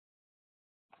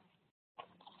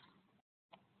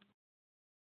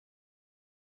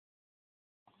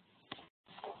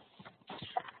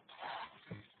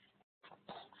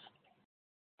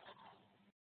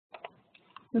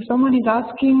 So someone is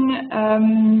asking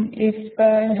if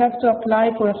you have to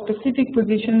apply for a specific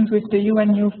positions with the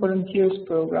UN Youth Volunteers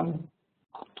Program.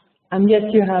 Yes,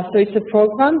 you have. So it's a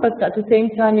program, but at the same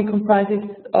time it comprises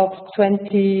of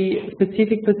 20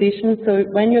 specific positions. So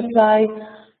when you apply,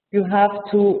 you have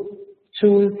to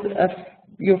choose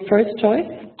your first choice.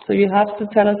 So you have to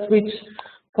tell us which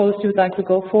post you would like to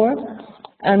go for,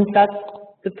 and that's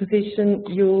the position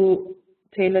you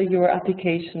tailor your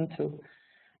application to.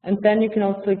 And then you can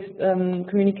also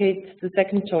communicate the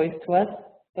second choice to us,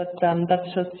 but that's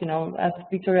just, as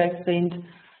Victoria explained,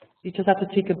 you just have to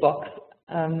tick a box.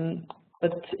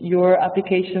 But your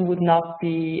application would not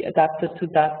be adapted to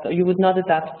that, or you would not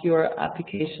adapt your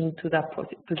application to that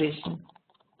position.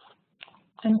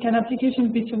 And can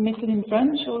applications be submitted in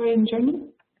French or in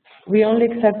German? We only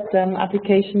accept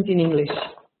applications in English.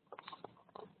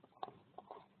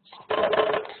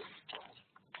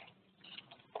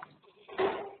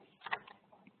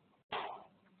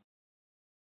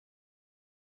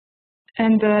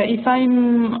 And if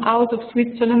I'm out of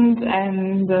Switzerland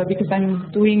and because I'm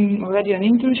doing already an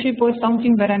internship or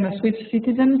something, but I'm a Swiss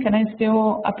citizen, can I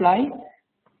still apply?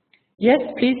 Yes,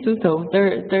 please do so.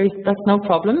 That's no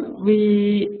problem.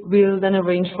 We will then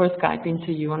arrange for a Skype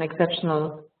interview on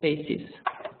exceptional basis.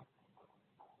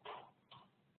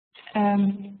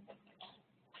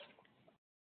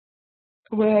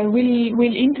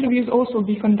 Will interviews also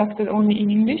be conducted only in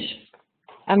English?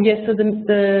 Yes, so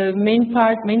the main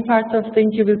part of the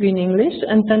interview will be in English,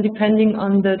 and then depending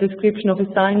on the description of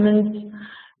assignments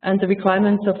and the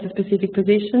requirements of the specific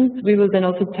positions, we will then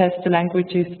also test the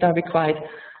languages that are required.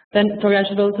 Then, sorry, I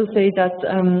should also say that,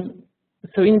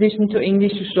 so in addition to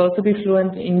English, you should also be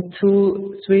fluent in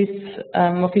 2 Swiss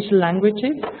official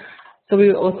languages. So we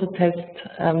will also test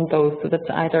those, so that's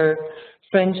either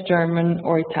French, German,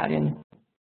 or Italian.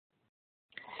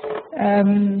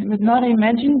 But now I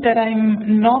imagine that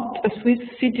I'm not a Swiss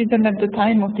citizen at the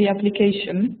time of the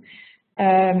application.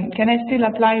 Can I still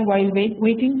apply while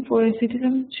waiting for a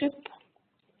citizenship?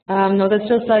 No, that's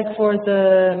just like for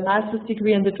the master's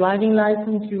degree and the driving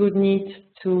license, you would need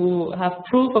to have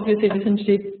proof of your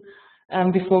citizenship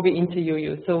before we interview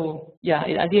you. So yeah,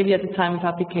 ideally at the time of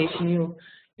application,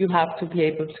 you have to be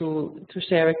able to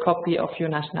share a copy of your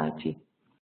nationality.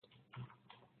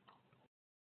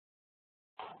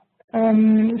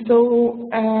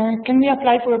 Can we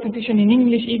apply for a position in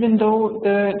English even though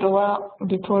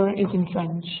the tour is in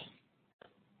French?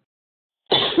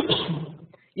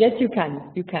 Yes, you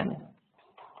can. You can.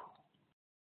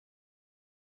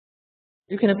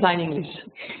 You can apply in English.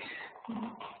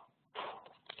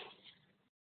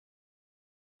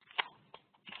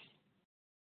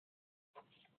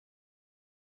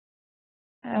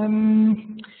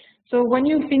 So when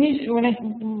you finish,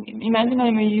 imagine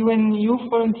I'm a UN youth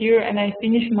volunteer and I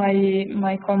finish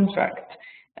my contract,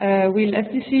 will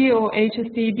FTC or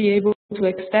HST be able to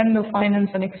extend or finance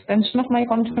an extension of my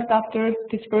contract after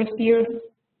this first year,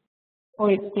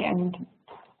 or it's the end?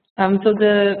 So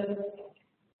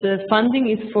the funding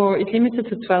is limited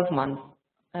to 12 months,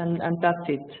 and that's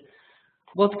it.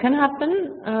 What can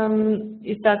happen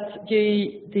is that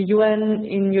the UN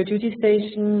in your duty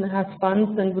station has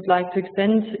funds and would like to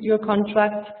extend your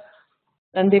contract,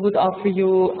 and they would offer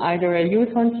you either a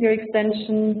youth volunteer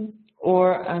extension,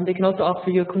 or they can also offer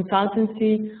you a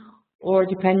consultancy, or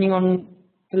depending on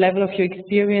the level of your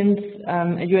experience,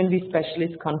 a UNV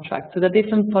specialist contract. So there are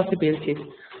different possibilities.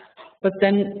 But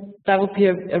then that would be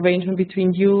an arrangement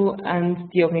between you and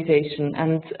the organization,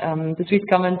 and the Swiss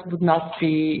government would not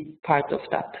be part of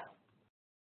that.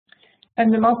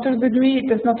 And the master's degree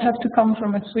does not have to come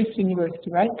from a Swiss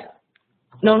university, right?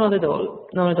 No, not at all.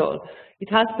 Not at all. It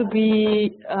has to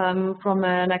be from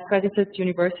an accredited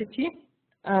university,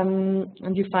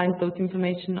 and you find those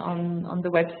information on the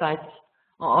website,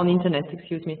 on internet,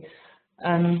 excuse me.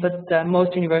 But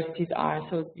most universities are,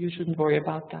 so you shouldn't worry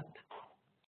about that.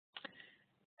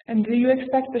 And do you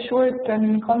expect a short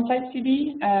and concise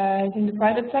CV as in the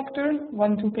private sector,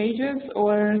 1-2 pages,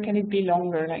 or can it be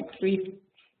longer, like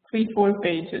 3-4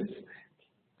 pages?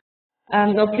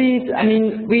 No, please. I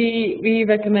mean, we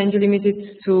recommend you limit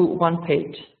it to 1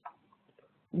 page,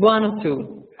 1 or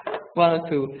 2, 1 or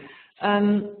 2.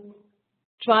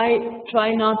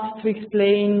 Try not to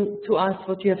explain to us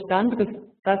what you have done, because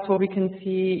that's what we can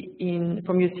see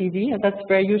from your CV, and that's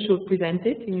where you should present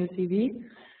it in your CV.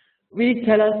 Really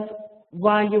tell us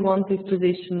why you want this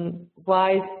position,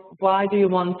 why do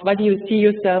you see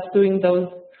yourself doing those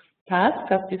tasks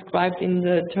as described in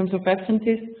the terms of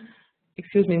references,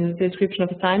 excuse me, in the description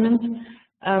of assignment.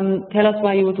 Tell us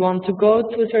why you would want to go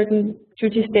to a certain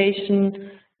duty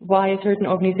station, why a certain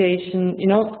organization, you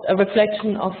know, a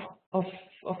reflection of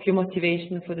your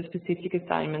motivation for the specific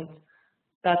assignment.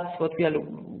 That's what we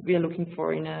are looking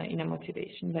for in a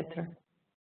motivation letter.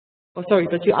 Oh, sorry,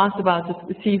 but you asked about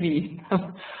the CV.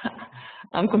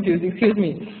 I'm confused, excuse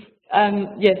me.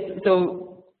 Yes,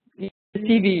 so the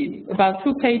CV, about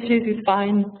 2 pages is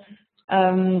fine.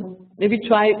 Maybe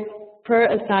try per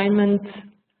assignment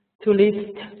to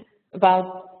list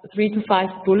about 3 to 5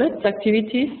 bullets,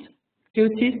 activities,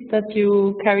 duties that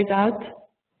you carried out.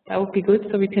 That would be good,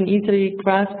 so we can easily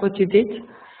grasp what you did.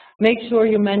 Make sure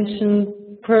you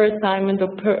mention per assignment or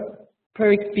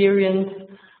per experience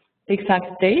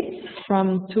exact dates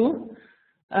from to.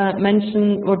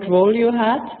 Mention what role you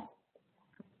had,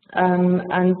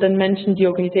 and then mention the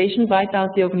organization, write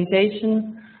out the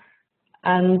organization,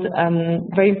 and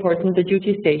very important, the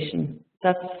duty station.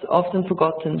 That's often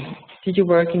forgotten. Did you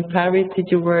work in Paris? Did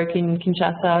you work in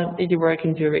Kinshasa? Did you work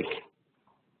in Zurich?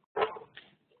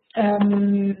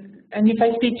 And if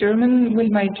I speak German, will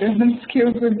my German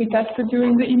skills be tested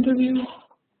during the interview?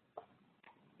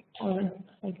 Or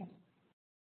like,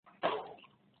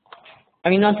 I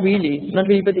mean, not really.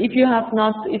 But if you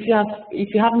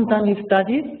haven't done your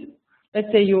studies,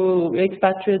 let's say you're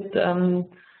expatriate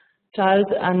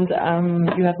child and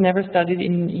you have never studied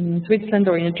in Switzerland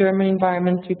or in a German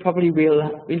environment, we probably will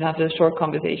have a short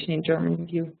conversation in German with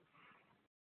you.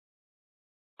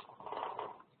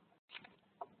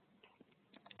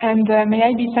 And may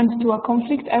I be sent to a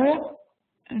conflict area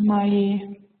in my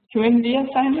UNV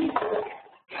assignment?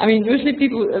 I mean, usually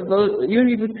people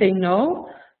would say no,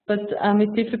 but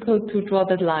it's difficult to draw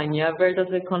that line. Yeah, where does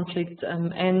the conflict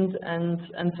end,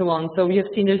 and so on. So we have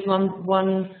seen there's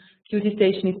one duty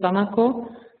station is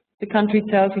Bamako. The country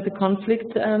itself is in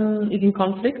conflict.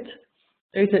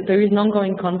 There is an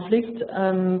ongoing conflict.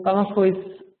 Bamako is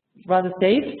rather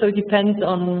safe, so it depends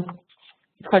on.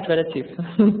 It's quite relative.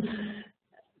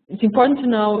 It's important to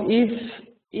know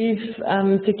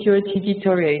if security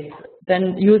deteriorates,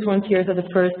 then youth volunteers are the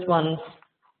first ones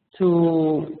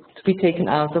to be taken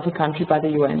out of a country by the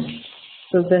UN.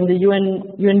 So then the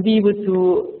UNV would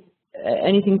do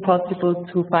anything possible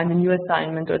to find a new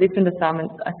assignment or different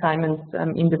assignments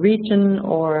in the region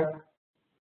or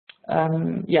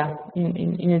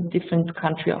in a different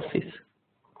country office.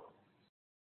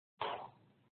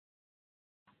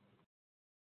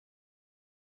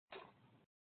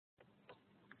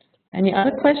 Any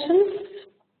other questions?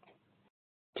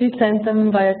 Please send them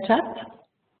via chat.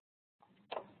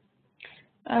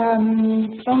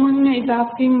 Someone is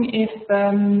asking if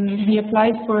he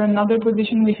applied for another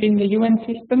position within the UN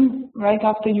system right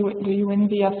after the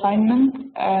UNV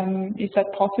assignment. Is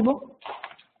that possible?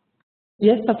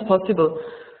 Yes, that's possible.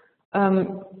 I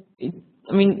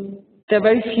mean, there are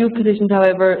very few positions,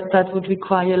 however, that would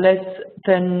require less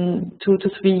than 2 to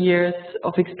 3 years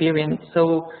of experience.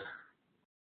 So,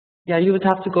 yeah, you would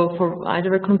have to go for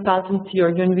either a consultancy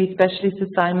or UNV specialist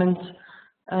assignment.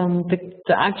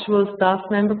 The actual staff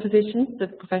member positions, the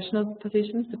professional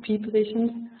positions, the P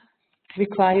positions,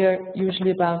 require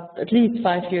usually about at least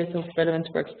 5 years of relevant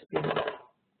work experience.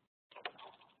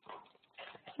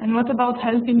 And what about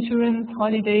health insurance,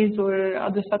 holidays, or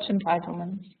other such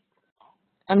entitlements?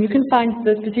 You can find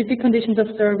the specific conditions of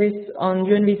service on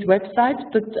UNV's website,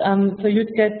 but so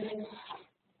you'd get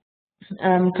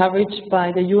coverage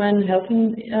by the UN health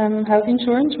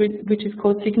insurance, which is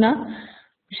called Cigna,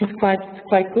 which is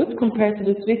quite good compared to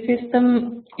the Swiss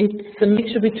system. It's a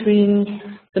mixture between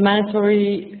the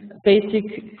mandatory basic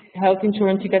health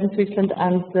insurance you get in Switzerland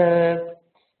and the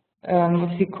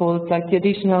what's it called, like the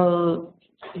additional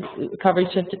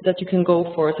coverage that you can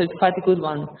go for. So it's quite a good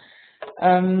one.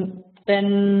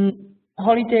 Then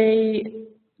holiday,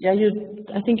 yeah,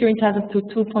 I think you're entitled to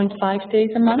 2.5 days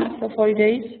a month of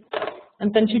holidays.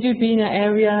 And then should you be in an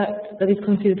area that is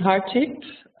considered hardship,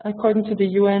 according to the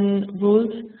UN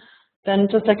rules, then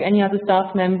just like any other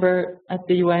staff member at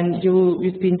the UN,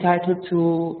 you'd be entitled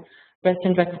to rest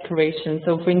and recuperation.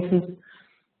 So for instance,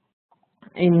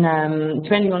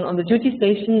 depending on the duty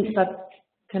station, that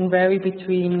can vary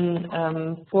between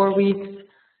 4 weeks,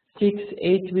 6,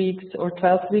 8 weeks, or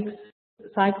 12 weeks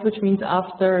cycle, which means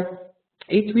after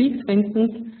 8 weeks, for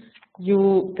instance,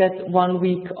 you get 1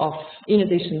 week off in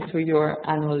addition to your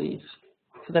annual leave,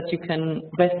 so that you can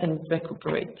rest and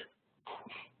recuperate.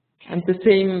 And the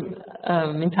same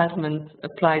entitlement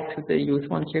applied to the youth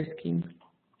volunteer scheme.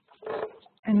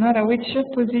 And Nora, which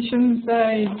positions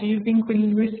do you think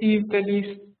will receive the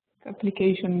least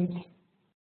applications?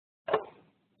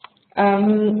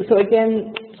 So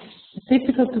again,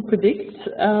 difficult to predict,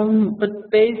 but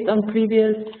based on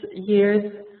previous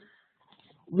years,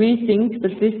 we think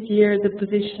that this year the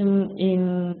position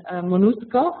in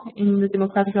MONUSCO, in the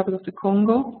Democratic Republic of the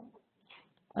Congo,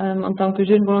 en tant que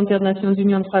jeune volontaire des Nations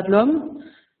Unies en droits de l'homme,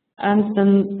 and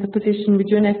then the position with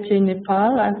UNFPA in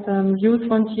Nepal as youth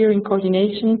volunteer in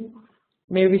coordination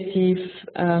may receive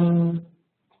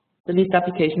the least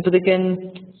application. But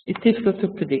again, it's difficult to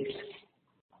predict.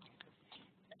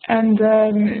 And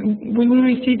will we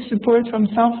receive support from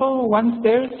SAFO once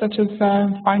there, such as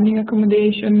finding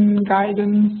accommodation,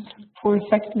 guidance for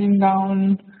settling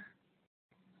down?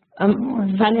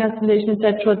 Finding accommodation,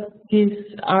 etc. These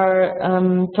are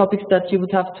topics that you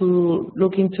would have to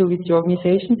look into with your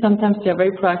organization. Sometimes they are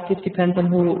very proactive, depends on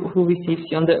who receives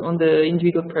you, on the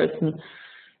individual person.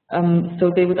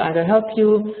 So they would either help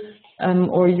you,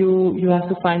 or you have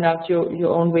to find out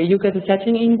your own way. You get a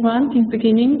settling in grant in the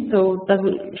beginning, so that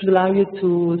should allow you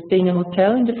to stay in a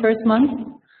hotel in the first month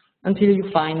until you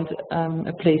find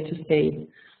a place to stay.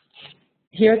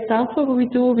 Here at SAFO, what we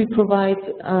do, we provide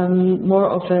more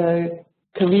of a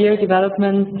career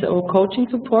development or coaching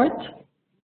support,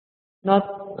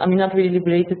 not not really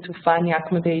related to finding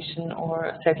accommodation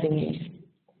or settling in.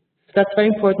 That's very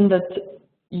important that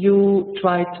you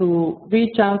try to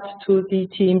reach out to the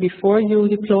team before you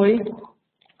deploy,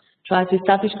 try to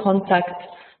establish contact,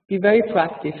 be very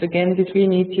proactive. Again, this really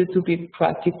needs you to be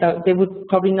proactive. They would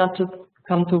probably not just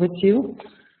come towards you.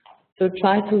 So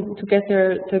try to get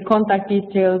their contact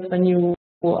details when you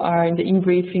are in the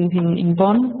in-briefing in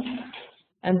Bonn,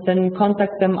 and then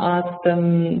contact them, ask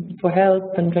them for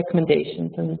help and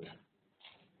recommendations, and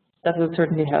that will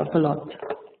certainly help a lot.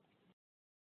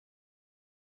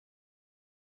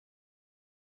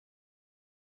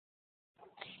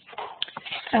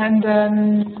 And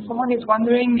someone is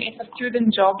wondering if a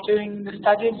student job during the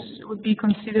studies would be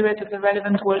considered as a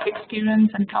relevant work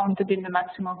experience and counted in the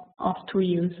maximum of 2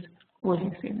 years work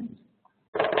experience.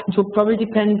 It will probably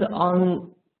depend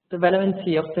on the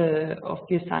relevancy of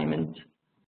the assignment.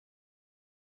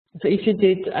 So if you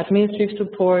did administrative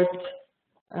support,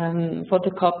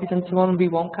 photocopies and so on, we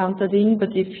won't count that in. But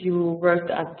if you worked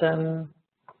at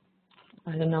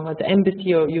I don't know, at the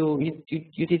embassy, or you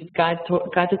did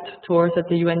guided tours at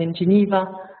the UN in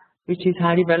Geneva, which is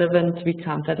highly relevant, we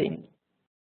count that in.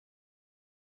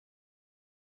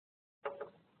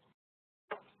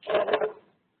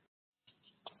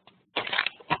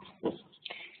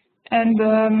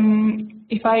 And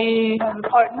if I have a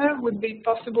partner, would it be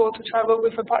possible to travel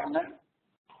with a partner?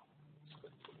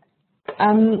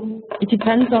 It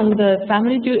depends on the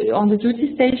on the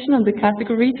duty station, on the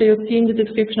category. So you'll see in the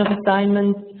description of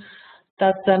assignments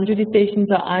that duty stations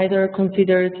are either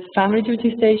considered family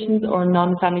duty stations or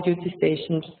non-family duty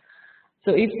stations.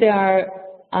 So if they are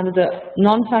under the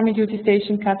non-family duty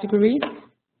station category,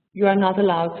 you are not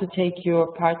allowed to take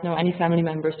your partner or any family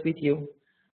members with you.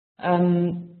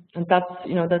 And that's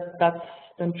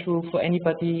then true for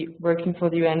anybody working for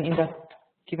the UN in that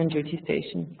given duty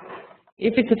station.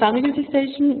 If it's a family duty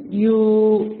station,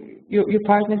 your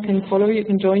partner can follow you,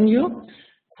 can join you.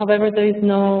 However, there is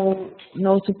no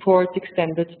support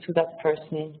extended to that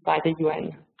person by the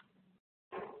UN.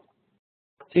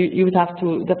 So you would have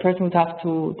to, the person would have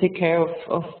to take care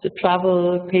of the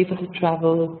travel, pay for the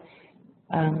travel,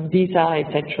 visa,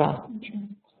 etc.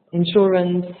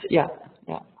 Insurance, yeah.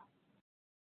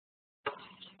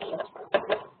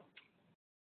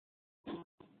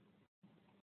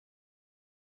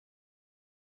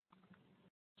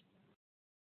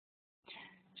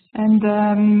 And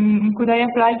could I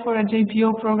apply for a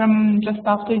JPO program just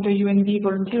after the UNV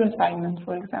volunteer assignment,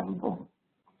 for example?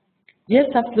 Yes,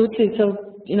 absolutely.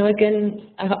 So,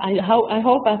 again, I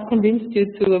hope I've convinced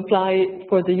you to apply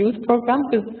for the youth program,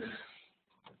 because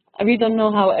we don't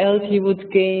know how else you would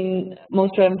gain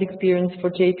most relevant experience for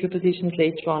JPO positions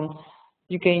later on.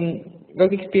 You gain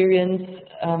work experience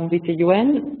with the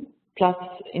UN plus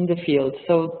in the field.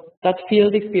 So that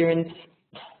field experience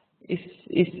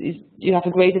you have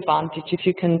a great advantage if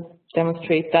you can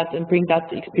demonstrate that and bring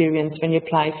that experience when you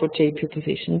apply for JPO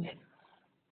positions.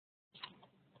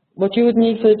 What you would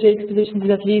need for the JPO positions is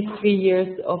at least 3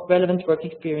 years of relevant work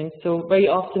experience. So very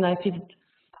often I see that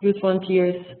youth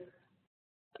volunteers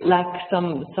lack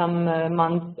some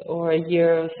month or a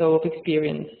year or so of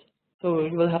experience. So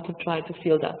you will have to try to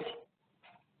fill that.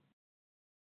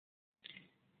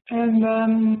 And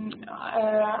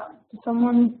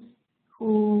someone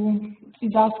who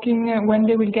is asking when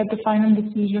they will get the final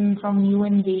decision from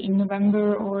UNV, in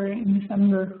November or in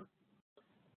December?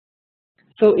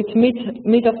 So it's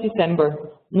mid of December,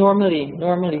 normally.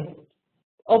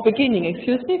 Oh, beginning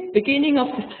of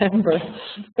December.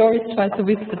 Doris tried to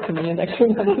whisper to me and I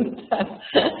couldn't understand.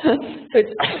 So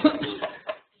it's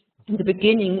in the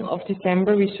beginning of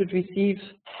December we should receive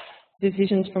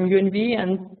decisions from UNV,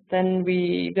 and then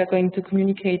we are going to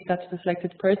communicate that to the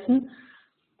selected person.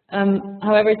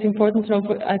 However, it's important to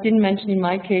know, I didn't mention in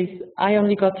my case, I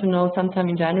only got to know sometime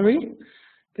in January,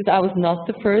 because I was not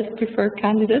the first preferred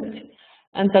candidate,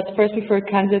 and that first preferred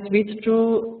candidate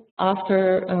withdrew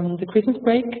after the Christmas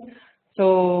break.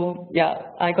 So yeah,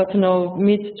 I got to know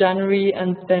mid-January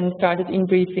and then started in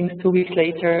briefings 2 weeks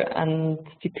later and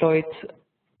deployed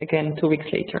again 2 weeks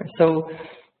later. So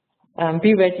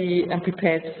be ready and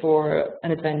prepared for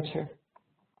an adventure.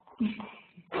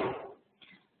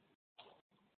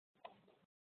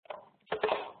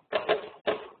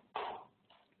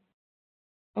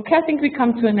 Okay, I think we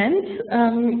come to an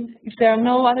end. If there are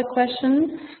no other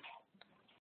questions.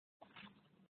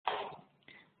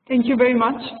 Thank you very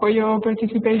much for your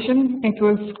participation. It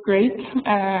was great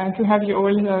to have you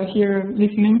all here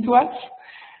listening to us.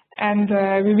 And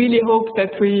we really hope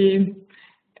that we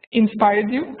inspired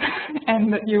you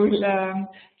and that you will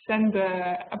send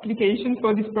applications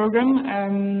for this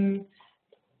program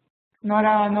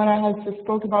Nora has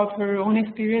spoke about her own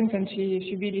experience, and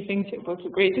she really thinks it was a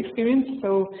great experience.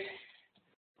 So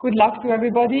good luck to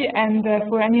everybody, and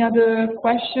for any other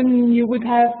question you would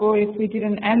have, or if we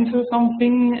didn't answer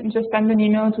something, just send an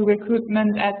email to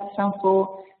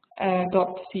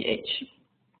recruitment@sanfo.ch.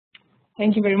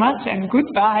 Thank you very much, and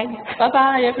goodbye.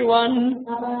 Bye-bye, everyone.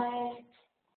 Bye-bye.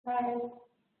 Bye.